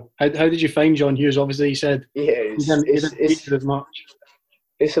 well, how did you find John Hughes? Obviously, he said he didn't feature as much.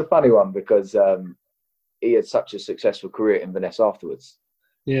 It's a funny one, because he had such a successful career in Inverness afterwards.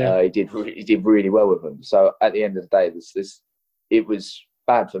 Yeah, he did really well with them. So at the end of the day, it was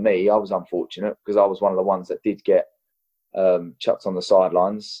bad for me. I was unfortunate, because I was one of the ones that did get chucked on the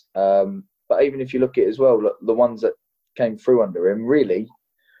sidelines. But even if you look at it as well, look, the ones that came through under him, really,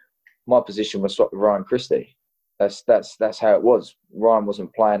 my position was swapped with Ryan Christie. That's how it was. Ryan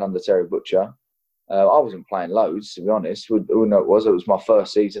wasn't playing under Terry Butcher. I wasn't playing loads, to be honest. We know it was my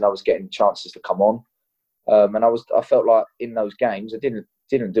first season. I was getting chances to come on, and I felt like in those games I didn't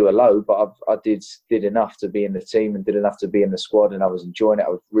didn't do a load, but I did enough to be in the team and did enough to be in the squad, and I was enjoying it. I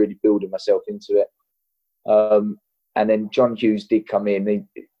was really building myself into it. And then John Hughes did come in.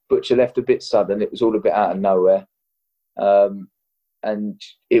 Butcher left a bit sudden. It was all a bit out of nowhere. And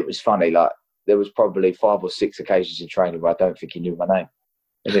it was funny. Like, there was probably 5 or 6 occasions in training where I don't think he knew my name.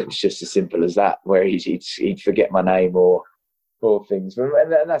 And it was just as simple as that, where he'd forget my name or things.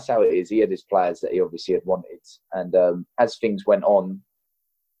 And that's how it is. He had his players that he obviously had wanted. And as things went on,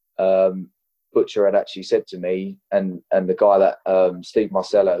 Butcher had actually said to me, and the guy that Steve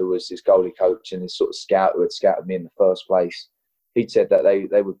Marcella, who was his goalie coach and his sort of scout who had scouted me in the first place, he'd said that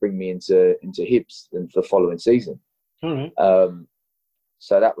they would bring me into Hibs the following season. All right.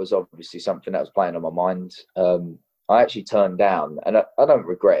 So that was obviously something that was playing on my mind. I actually turned down, and I don't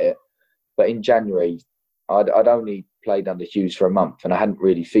regret it, but in January, I'd only played under Hughes for a month and I hadn't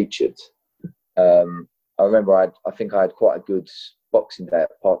really featured. I remember I think I had quite a good Boxing Day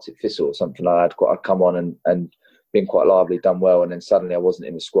at Partick Thistle or something like that. I'd come on and been quite lively, done well, and then suddenly I wasn't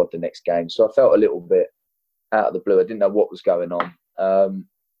in the squad the next game. So I felt a little bit out of the blue. I didn't know what was going on.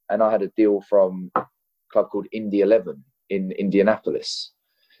 And I had a deal from a club called Indy 11 in Indianapolis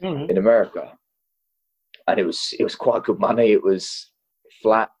in America. And it was quite good money. It was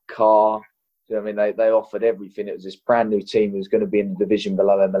flat, car. You know what I mean? They offered everything. It was this brand new team who was going to be in the division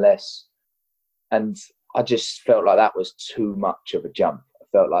below MLS. And I just felt like that was too much of a jump. I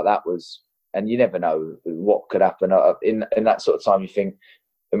felt like that was, and you never know what could happen. In that sort of time, you think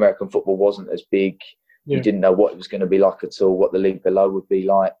American football wasn't as big. Yeah. You didn't know what it was going to be like at all, what the league below would be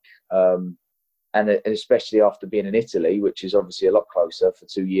like. And especially after being in Italy, which is obviously a lot closer, for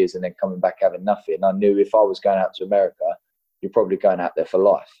 2 years and then coming back having nothing, I knew if I was going out to America, you're probably going out there for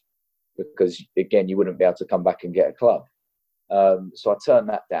life, because, again, you wouldn't be able to come back and get a club. So I turned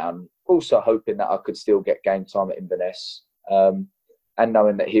that down, also hoping that I could still get game time at Inverness, and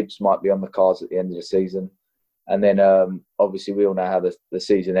knowing that Hibs might be on the cards at the end of the season. And then obviously we all know how the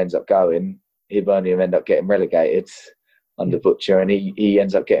season ends up going. Hibernian end up getting relegated under Butcher, and he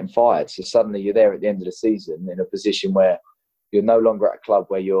ends up getting fired. So suddenly you're there at the end of the season in a position where you're no longer at a club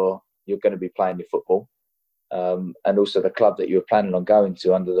where you're going to be playing your football. And also the club that you were planning on going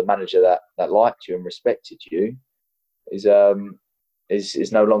to under the manager that liked you and respected you is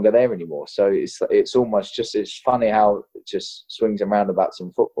no longer there anymore. So it's almost just, it's funny how it just swings and roundabouts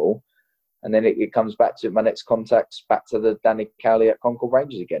in football. And then it comes back to my next contacts, back to the Danny Cowley at Concord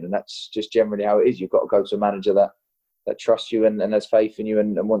Rangers again. And that's just generally how it is. You've got to go to a manager that trusts you and has faith in you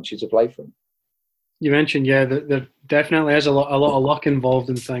and wants you to play for him. You mentioned, there definitely is a lot of luck involved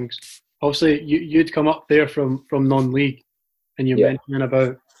in things. Obviously, you'd come up there from non-league, and you mentioned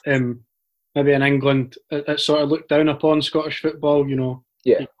about maybe in England it sort of looked down upon Scottish football. You know,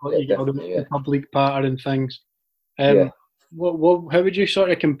 you get all the public patter and things. How would you sort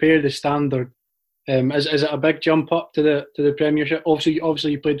of compare the standard? Is it a big jump up to the Premiership?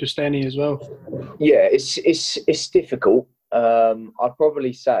 Obviously, you played with Steny as well. Yeah, it's difficult. I'd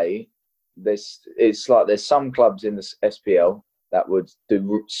probably say there's some clubs in the SPL that would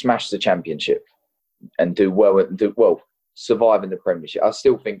smash the Championship and do well, survive in the Premiership. I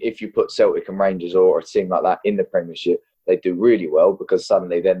still think if you put Celtic and Rangers or a team like that in the Premiership, they do really well, because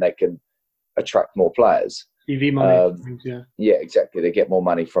suddenly then they can attract more players. TV money, yeah, exactly. They get more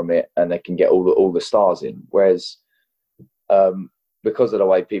money from it, and they can get all the stars in. Whereas, because of the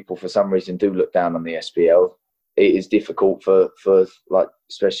way people for some reason do look down on the SPL, it is difficult for like,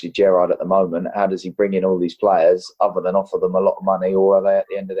 especially Gerrard at the moment. How does he bring in all these players other than offer them a lot of money, or are they at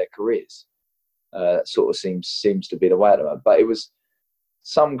the end of their careers? That sort of seems to be the way at the moment. But it was,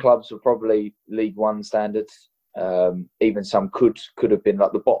 some clubs were probably League One standards. Even some could have been,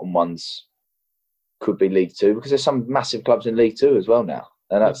 like the bottom ones could be League Two, because there's some massive clubs in League Two as well now,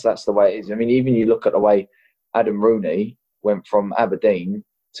 and that's the way it is. I mean, even you look at the way Adam Rooney went from Aberdeen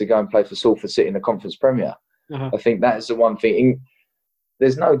to go and play for Salford City in the Conference Premier. I think that is the one thing.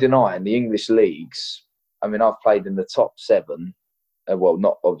 There's no denying the English leagues. I mean, I've played in the top 7. Well,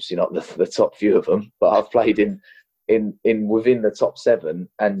 not the top few of them, but I've played in within the top 7,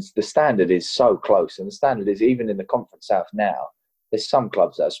 and the standard is so close. And the standard is, even in the Conference South now, there's some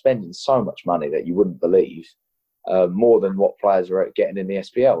clubs that are spending so much money that you wouldn't believe, more than what players are getting in the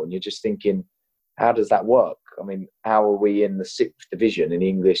SPL. And you're just thinking, how does that work? I mean, how are we in the 6th division in the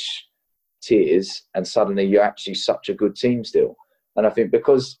English tiers, and suddenly you're actually such a good team still? And I think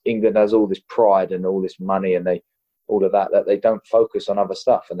because England has all this pride and all this money and all of that they don't focus on other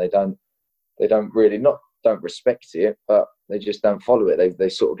stuff, and they don't really, don't respect it, but they just don't follow it. They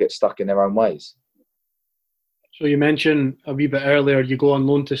sort of get stuck in their own ways. So you mentioned a wee bit earlier, you go on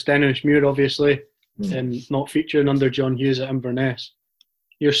loan to Stenhousemuir, obviously, and not featuring under John Hughes at Inverness.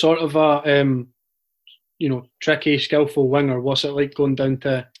 you're sort of a tricky, skillful winger. What's it like going down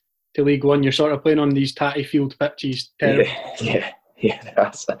to League One? You're sort of playing on these tatty field pitches. Yeah.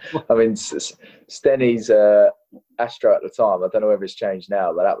 I mean, Stenny's Astro at the time, I don't know whether it's changed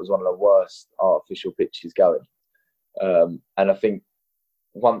now, but that was one of the worst artificial pitches going. And I think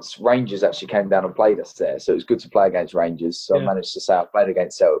once Rangers actually came down and played us there, so it was good to play against Rangers. So I managed to say I played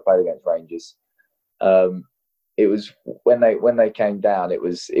against Celtic, played against Rangers. It was when they came down, it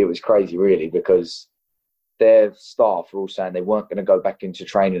was crazy really, because their staff were all saying they weren't going to go back into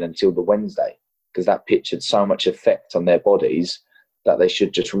training until the Wednesday, because that pitch had so much effect on their bodies that they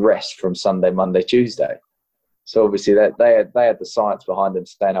should just rest from Sunday, Monday, Tuesday. So obviously they had the science behind them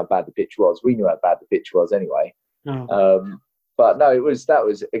saying how bad the pitch was. We knew how bad the pitch was anyway. But no, that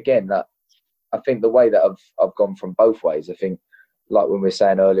was again that I think the way that I've gone from both ways. I think, like when we were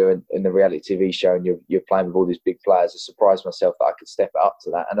saying earlier in the reality TV show, and you're playing with all these big players, I surprised myself that I could step it up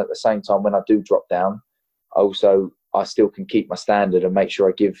to that. And at the same time, when I do drop down, I still can keep my standard and make sure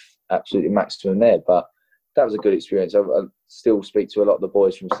I give absolutely maximum there. But that was a good experience. I still speak to a lot of the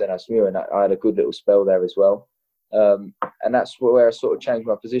boys from Stenhousemuir, and I had a good little spell there as well. And that's where I sort of changed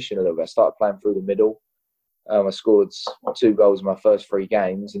my position a little bit. I started playing through the middle. I scored 2 goals in my first 3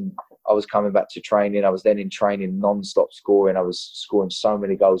 games, and I was coming back to training. I was then in training non-stop scoring. I was scoring so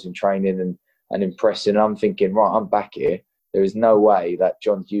many goals in training and impressing. And I'm thinking, right, I'm back here. There is no way that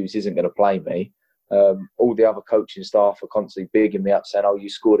John Hughes isn't going to play me. All the other coaching staff are constantly bigging me up, saying, "Oh, you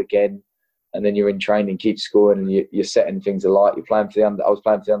scored again." And then you're in training, keep scoring, and you're setting things alight. You're playing for the I was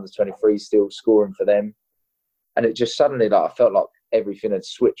playing for the under 23, still scoring for them. And it just suddenly, I felt like everything had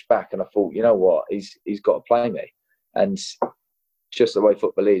switched back, and I thought, you know what, he's got to play me. And just the way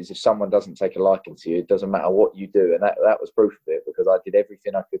football is, if someone doesn't take a liking to you, it doesn't matter what you do. And that was proof of it, because I did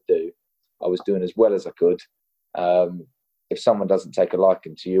everything I could do. I was doing as well as I could. If someone doesn't take a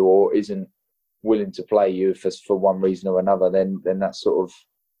liking to you or isn't willing to play you for one reason or another, then that's sort of,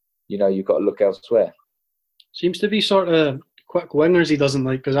 you've got to look elsewhere. Seems to be sort of quick wingers he doesn't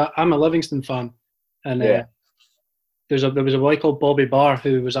like, because I'm a Livingston fan, and there was a boy called Bobby Barr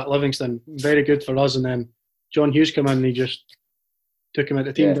who was at Livingston, very good for us, and then John Hughes came in and he just took him out of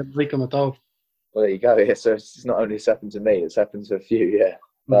the team, didn't like him at all. Well, there you go. Yeah, so it's not only happened to me, it's happened to a few.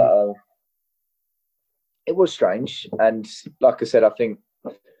 But it was strange, and like I said, I think,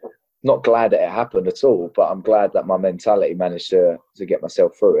 not glad that it happened at all, but I'm glad that my mentality managed to get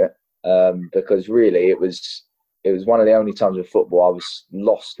myself through it. Because really, it was one of the only times in football I was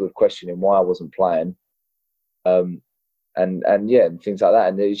lost with questioning why I wasn't playing, and things like that.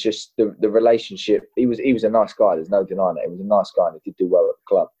 And it's just the relationship. He was a nice guy. There's no denying it. He was a nice guy, and he did do well at the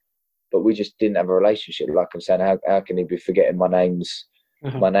club. But we just didn't have a relationship. Like I'm saying, how can he be forgetting my name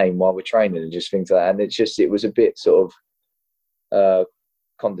while we're training and just things like that? And it was a bit sort of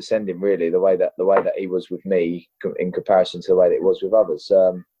condescending, really, the way that he was with me in comparison to the way that it was with others.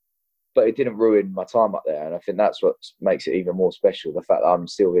 But it didn't ruin my time up there, and I think that's what makes it even more special. The fact that I'm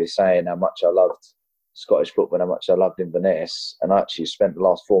still here saying how much I loved Scottish football, how much I loved Inverness, and I actually spent the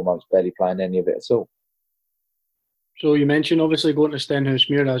last 4 months barely playing any of it at all. So you mentioned obviously going to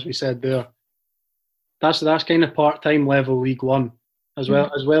Stenhousemuir, as we said there. That's kind of part-time level League One, as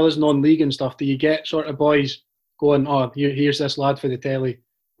well as non-league and stuff. Do you get sort of boys going, "Oh, here's this lad for the telly,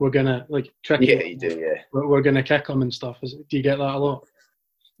 we're gonna trick him"? Yeah, you do. Yeah, we're gonna kick him and stuff. Do you get that a lot?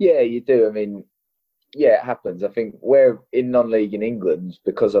 Yeah, you do. I mean, yeah, it happens. I think we're in non-league in England,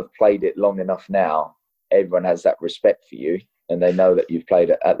 because I've played it long enough now, everyone has that respect for you, and they know that you've played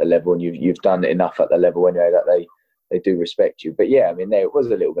at the level and you've done enough at the level anyway that they do respect you. But yeah, I mean, it was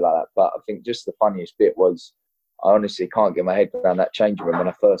a little bit like that. But I think just the funniest bit was, I honestly can't get my head around that changing room when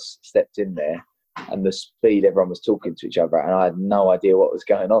I first stepped in there, and the speed everyone was talking to each other, and I had no idea what was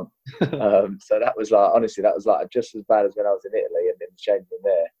going on. So that was honestly, just as bad as when I was in Italy and in the change room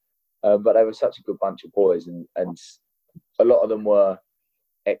there. But they were such a good bunch of boys, and a lot of them were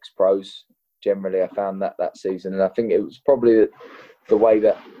ex-pros. Generally, I found that season, and I think it was probably the way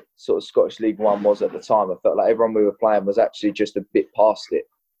that sort of Scottish League One was at the time. I felt like everyone we were playing was actually just a bit past it.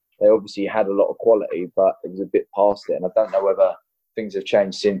 They obviously had a lot of quality, but it was a bit past it. And I don't know whether things have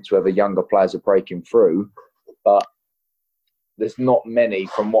changed since, whether younger players are breaking through, but there's not many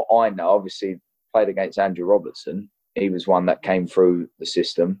from what I know. Obviously, played against Andrew Robertson. He was one that came through the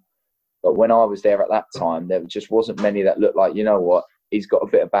system. But when I was there at that time, there just wasn't many that looked like, you know what, he's got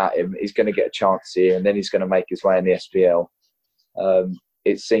a bit about him. He's going to get a chance here, and then he's going to make his way in the SPL.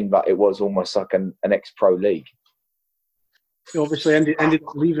 It seemed like it was almost like an ex-pro league. You obviously ended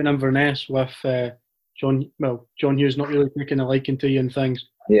up leaving Inverness with John Hughes not really taking a liking to you and things.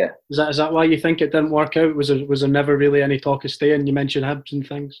 Yeah. Is that why you think it didn't work out? Was there never really any talk of staying? You mentioned Hibs and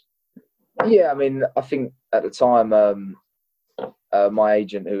things. Yeah, I mean, I think at the time, my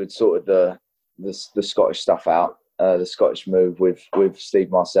agent, who had sorted the Scottish stuff out, the Scottish move with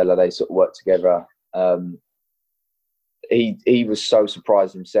Steve Marcella, they sort of worked together. He was so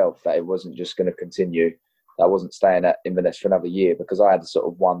surprised himself that it wasn't just going to continue. I wasn't staying at Inverness for another year because I had a sort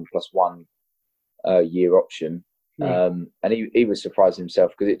of 1+1 year option. And he was surprised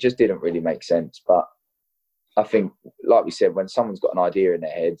himself because it just didn't really make sense. But I think, like we said, when someone's got an idea in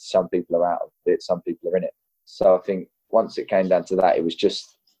their head, some people are out of it, some people are in it. So I think once it came down to that, it was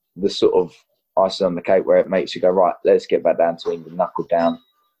just the sort of icing on the cake where it makes you go, right, let's get back down to England, knuckle down,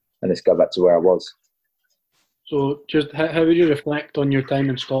 and let's go back to where I was. So just how would you reflect on your time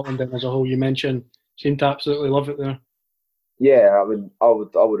in Scotland then as a whole? You mentioned seemed to absolutely love it there. Yeah, I mean, I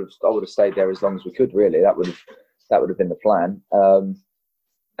would have stayed there as long as we could. Really, that would have been the plan.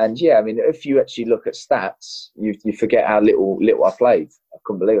 And yeah, I mean, if you actually look at stats, you forget how little I played. I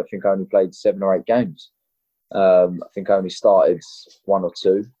couldn't believe it. I think I only played 7 or 8 games. I think I only started 1 or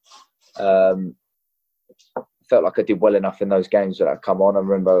 2. Felt like I did well enough in those games that I come on. I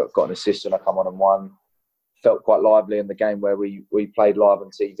remember I got an assist and I come on and won. Felt quite lively in the game where we played live on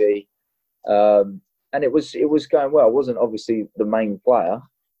TV. And it was going well. I wasn't obviously the main player,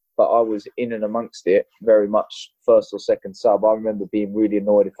 but I was in and amongst it, very much first or second sub. I remember being really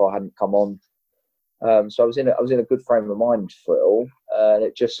annoyed if I hadn't come on. So I was in a good frame of mind for it all, and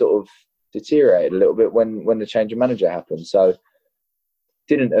it just sort of deteriorated a little bit when the change of manager happened. So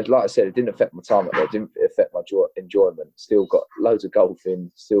like I said, it didn't affect my time. It didn't affect my enjoyment. Still got loads of golfing.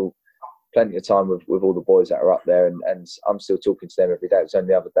 Still plenty of time with all the boys that are up there, and I'm still talking to them every day. It was only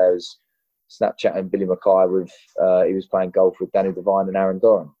the other day I was Snapchatting Billy Mackay with he was playing golf with Danny Devine and Aaron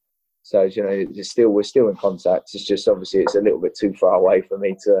Doran. So we're still in contact. It's just obviously it's a little bit too far away for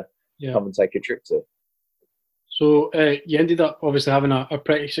me to come and take a trip to. So you ended up obviously having a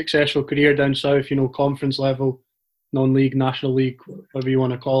pretty successful career down south. Conference level, non-league, national league, whatever you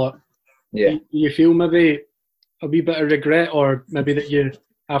want to call it. Yeah. Do you feel maybe a wee bit of regret, or maybe that you,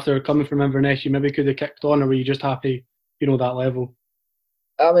 after coming from Inverness, you maybe could have kicked on, or were you just happy, that level?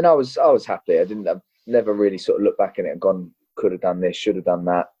 I mean, I was happy. I've never really sort of looked back at it and gone, could have done this, should have done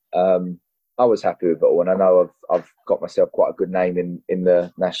that. I was happy with it all, and I know I've got myself quite a good name in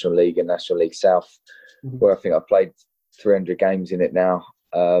the National League and National League South, where I think I've played 300 games in it now.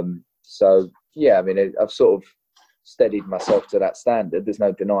 So yeah, I mean, I've sort of steadied myself to that standard. There's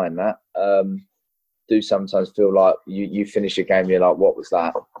no denying that. Do sometimes feel like you finish a game, you're like, what was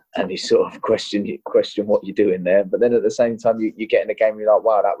that? And you sort of question what you're doing there. But then at the same time, you get in a game, you're like,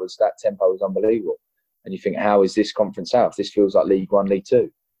 wow, that tempo was unbelievable. And you think, how is this Conference South? This feels like League One, League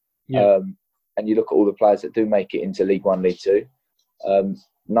Two. Yeah. And you look at all the players that do make it into League One, League Two.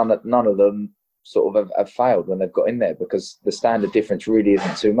 None of them sort of have failed when they've got in there, because the standard difference really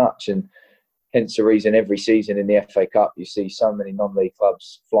isn't too much. And hence the reason every season in the FA Cup you see so many non-league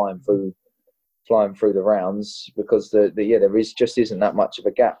clubs flying through the rounds, because there isn't that much of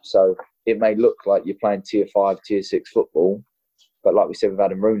a gap. So it may look like you're playing Tier 5, Tier 6 football, but like we said with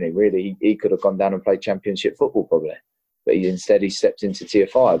Adam Rooney, really he could have gone down and played Championship football probably, but instead he stepped into Tier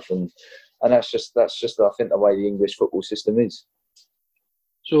 5, and that's just I think the way the English football system is.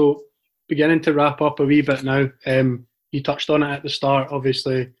 So beginning to wrap up a wee bit now, you touched on it at the start,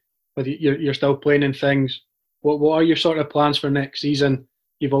 obviously, but you're still playing in things. What are your sort of plans for next season?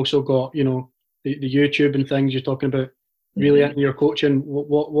 You've also got, the YouTube and things you're talking about, really into your coaching.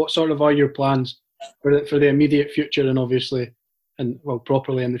 What sort of are your plans for the immediate future, and obviously,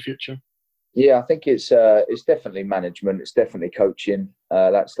 properly in the future? Yeah, I think it's definitely management. It's definitely coaching.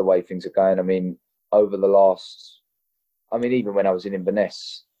 That's the way things are going. I mean, even when I was in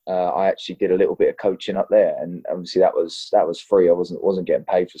Inverness, I actually did a little bit of coaching up there, and obviously that was free. I wasn't getting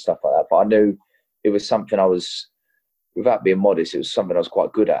paid for stuff like that, but I knew it was something I was, without being modest, it was something I was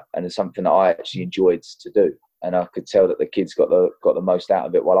quite good at, and it's something that I actually enjoyed to do. And I could tell that the kids got the most out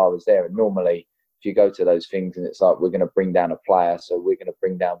of it while I was there. And normally, if you go to those things and it's like, we're going to bring down a player, so we're going to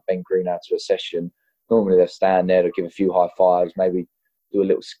bring down Ben Greenhow to a session, normally they'll stand there, they'll give a few high fives, maybe do a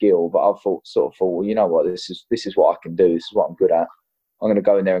little skill. But I thought, well, you know what, this is what I can do. This is what I'm good at. I'm going to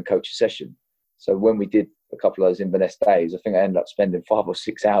go in there and coach a session. So when we did a couple of those Inverness days, I think I ended up spending 5 or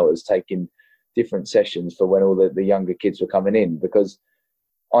 6 hours taking different sessions for when all the younger kids were coming in, because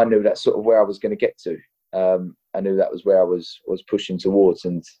I knew that's sort of where I was going to get to. I knew that was where I was pushing towards.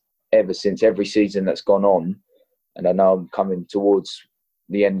 And ever since, every season that's gone on, and I know I'm coming towards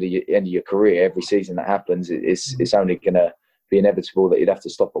the end of your career, every season that happens, it's only going to be inevitable that you'd have to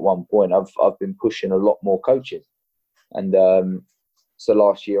stop at one point. I've been pushing a lot more coaching, and So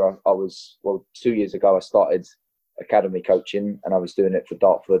last year I was, 2 years ago I started academy coaching, and I was doing it for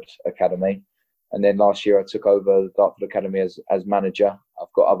Dartford Academy. And then last year I took over the Dartford Academy as manager.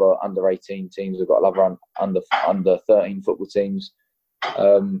 I've got other under 18 teams. I've got other under 13 football teams.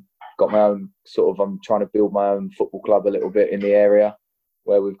 Got my own I'm trying to build my own football club a little bit in the area,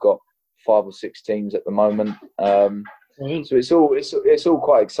 where we've got 5 or 6 teams at the moment. So it's all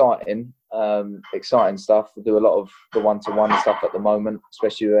quite exciting, exciting stuff. We do a lot of the one-to-one stuff at the moment,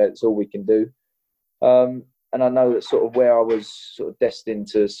 especially where it's all we can do. And I know that's sort of where I was sort of destined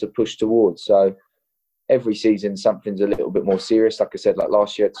to push towards. So every season, something's a little bit more serious. Like I said, like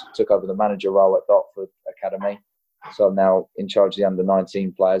last year, I took over the manager role at Dartford Academy. So I'm now in charge of the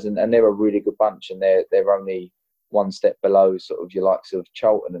under-19 players. And they're a really good bunch. And they're only one step below sort of your likes of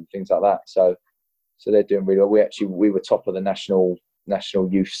Charlton and things like that. So they're doing really well. We were top of the National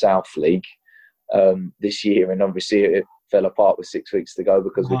Youth South League this year. And obviously it fell apart with 6 weeks to go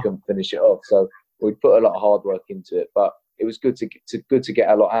because we couldn't finish it off. So we put a lot of hard work into it, but it was good to get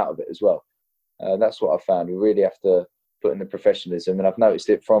a lot out of it as well. That's what I found. We really have to put in the professionalism, and I've noticed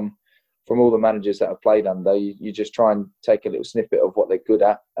it from all the managers that I've played under. You just try and take a little snippet of what they're good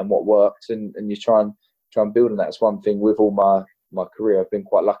at and what works, and you try and build on that. It's one thing with all my career I've been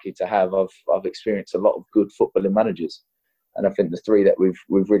quite lucky to have. I've experienced a lot of good footballing managers, and I think the 3 that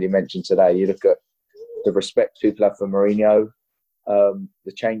we've really mentioned today. You look at the respect people have for Mourinho.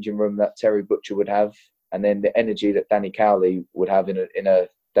 The changing room that Terry Butcher would have, and then the energy that Danny Cowley would have in a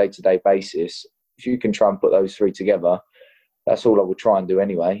day-to-day basis. If you can try and put those 3 together, that's all I would try and do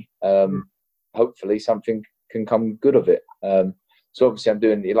anyway. Hopefully something can come good of it. So obviously I'm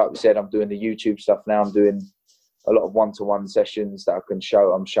doing, like we said, I'm doing the YouTube stuff now. I'm doing a lot of one-to-one sessions that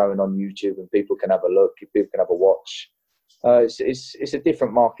I'm showing on YouTube, and people can have a look, people can have a watch. It's a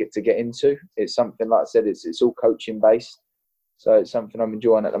different market to get into. It's something, like I said, it's all coaching based. So it's something I'm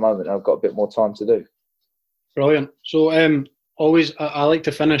enjoying at the moment, and I've got a bit more time to do. Brilliant. So always, I like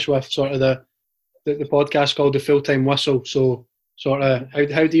to finish with sort of the podcast called The Full-Time Whistle. So sort of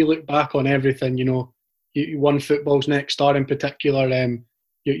how do you look back on everything? You know, you won Football's Next Star in particular.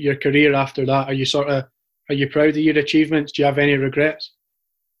 Your career after that. Are you proud of your achievements? Do you have any regrets?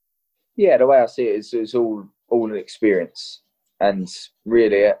 Yeah, the way I see it is it's all an experience, and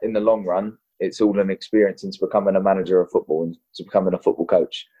really in the long run, it's all an experience into becoming a manager of football and to becoming a football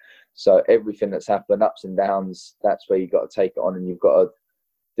coach. So everything that's happened, ups and downs, that's where you've got to take it on, and you've got to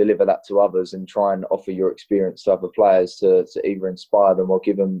deliver that to others and try and offer your experience to other players to either inspire them or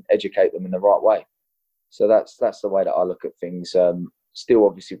educate them in the right way. So that's the way that I look at things. Still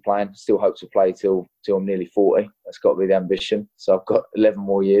obviously playing, still hope to play till I'm nearly 40. That's got to be the ambition. So I've got 11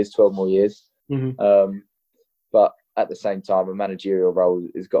 more years, 12 more years. Mm-hmm. But at the same time, a managerial role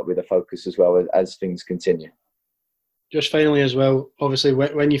has got to be the focus as well as things continue. Just finally as well, obviously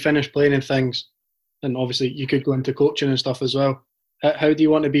when you finish playing and things, and obviously you could go into coaching and stuff as well, how do you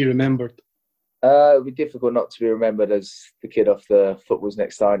want to be remembered? It would be difficult not to be remembered as the kid off the Football's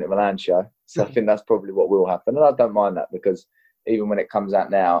Next Star in Milan show. So I think that's probably what will happen. And I don't mind that, because even when it comes out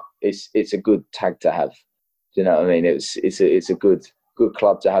now, it's a good tag to have. Do you know what I mean? It's a good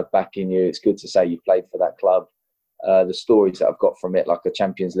club to have backing you. It's good to say you played for that club. The stories that I've got from it, like a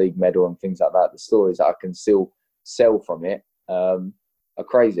Champions League medal and things like that, the stories that I can still sell from it are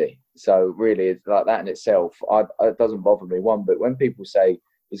crazy. So really, it's like that in itself, it doesn't bother me one. But when people say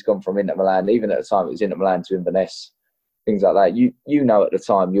he's gone from Inter Milan, even at the time it was Inter Milan to Inverness, things like that, you know at the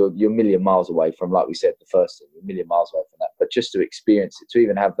time you're a million miles away from, like we said, the first thing, you're a million miles away from that. But just to experience it, to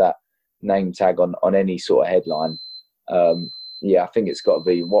even have that name tag on any sort of headline, I think it's got to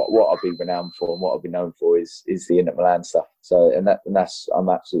be what I'll be renowned for and what I'll be known for is the Inter Milan stuff. So and that's I'm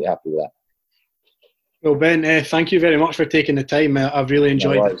absolutely happy with that. Well, Ben, thank you very much for taking the time. I've really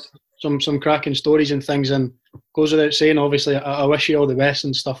enjoyed it. Some cracking stories and things, and goes without saying, obviously, I wish you all the best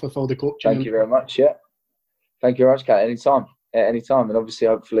and stuff with all the coaching. Thank you very much. Yeah, thank you very much, Kat. Anytime, and obviously,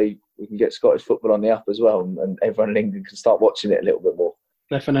 hopefully, we can get Scottish football on the up as well, and everyone in England can start watching it a little bit more.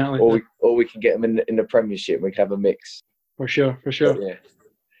 Definitely. Or we can get them in the Premiership. We can have a mix. For sure. But yeah.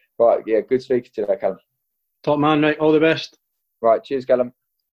 Right. Yeah. Good speaking to you, Callum. Top man. Right. All the best. Right. Cheers, Callum.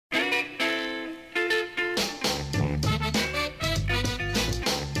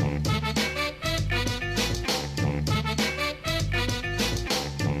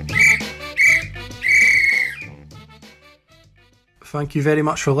 Thank you very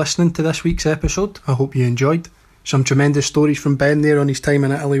much for listening to this week's episode. I hope you enjoyed. Some tremendous stories from Ben there on his time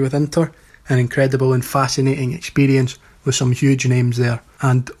in Italy with Inter. An incredible and fascinating experience with some huge names there.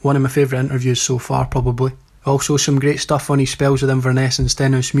 And one of my favourite interviews so far, probably. Also some great stuff on his spells with Inverness and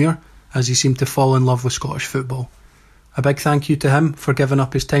Stenhousemuir, as he seemed to fall in love with Scottish football. A big thank you to him for giving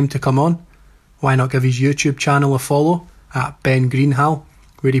up his time to come on. Why not give his YouTube channel a follow at Ben Greenhall,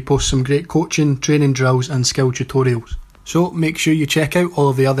 where he posts some great coaching, training drills and skill tutorials. So make sure you check out all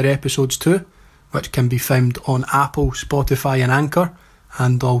of the other episodes too, which can be found on Apple, Spotify and Anchor,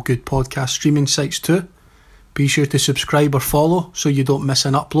 and all good podcast streaming sites too. Be sure to subscribe or follow so you don't miss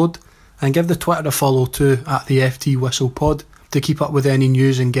an upload, and give the Twitter a follow too at the FT Whistle Pod to keep up with any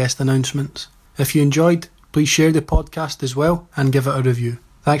news and guest announcements. If you enjoyed, please share the podcast as well and give it a review.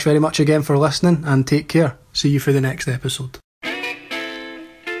 Thanks very much again for listening and take care. See you for the next episode.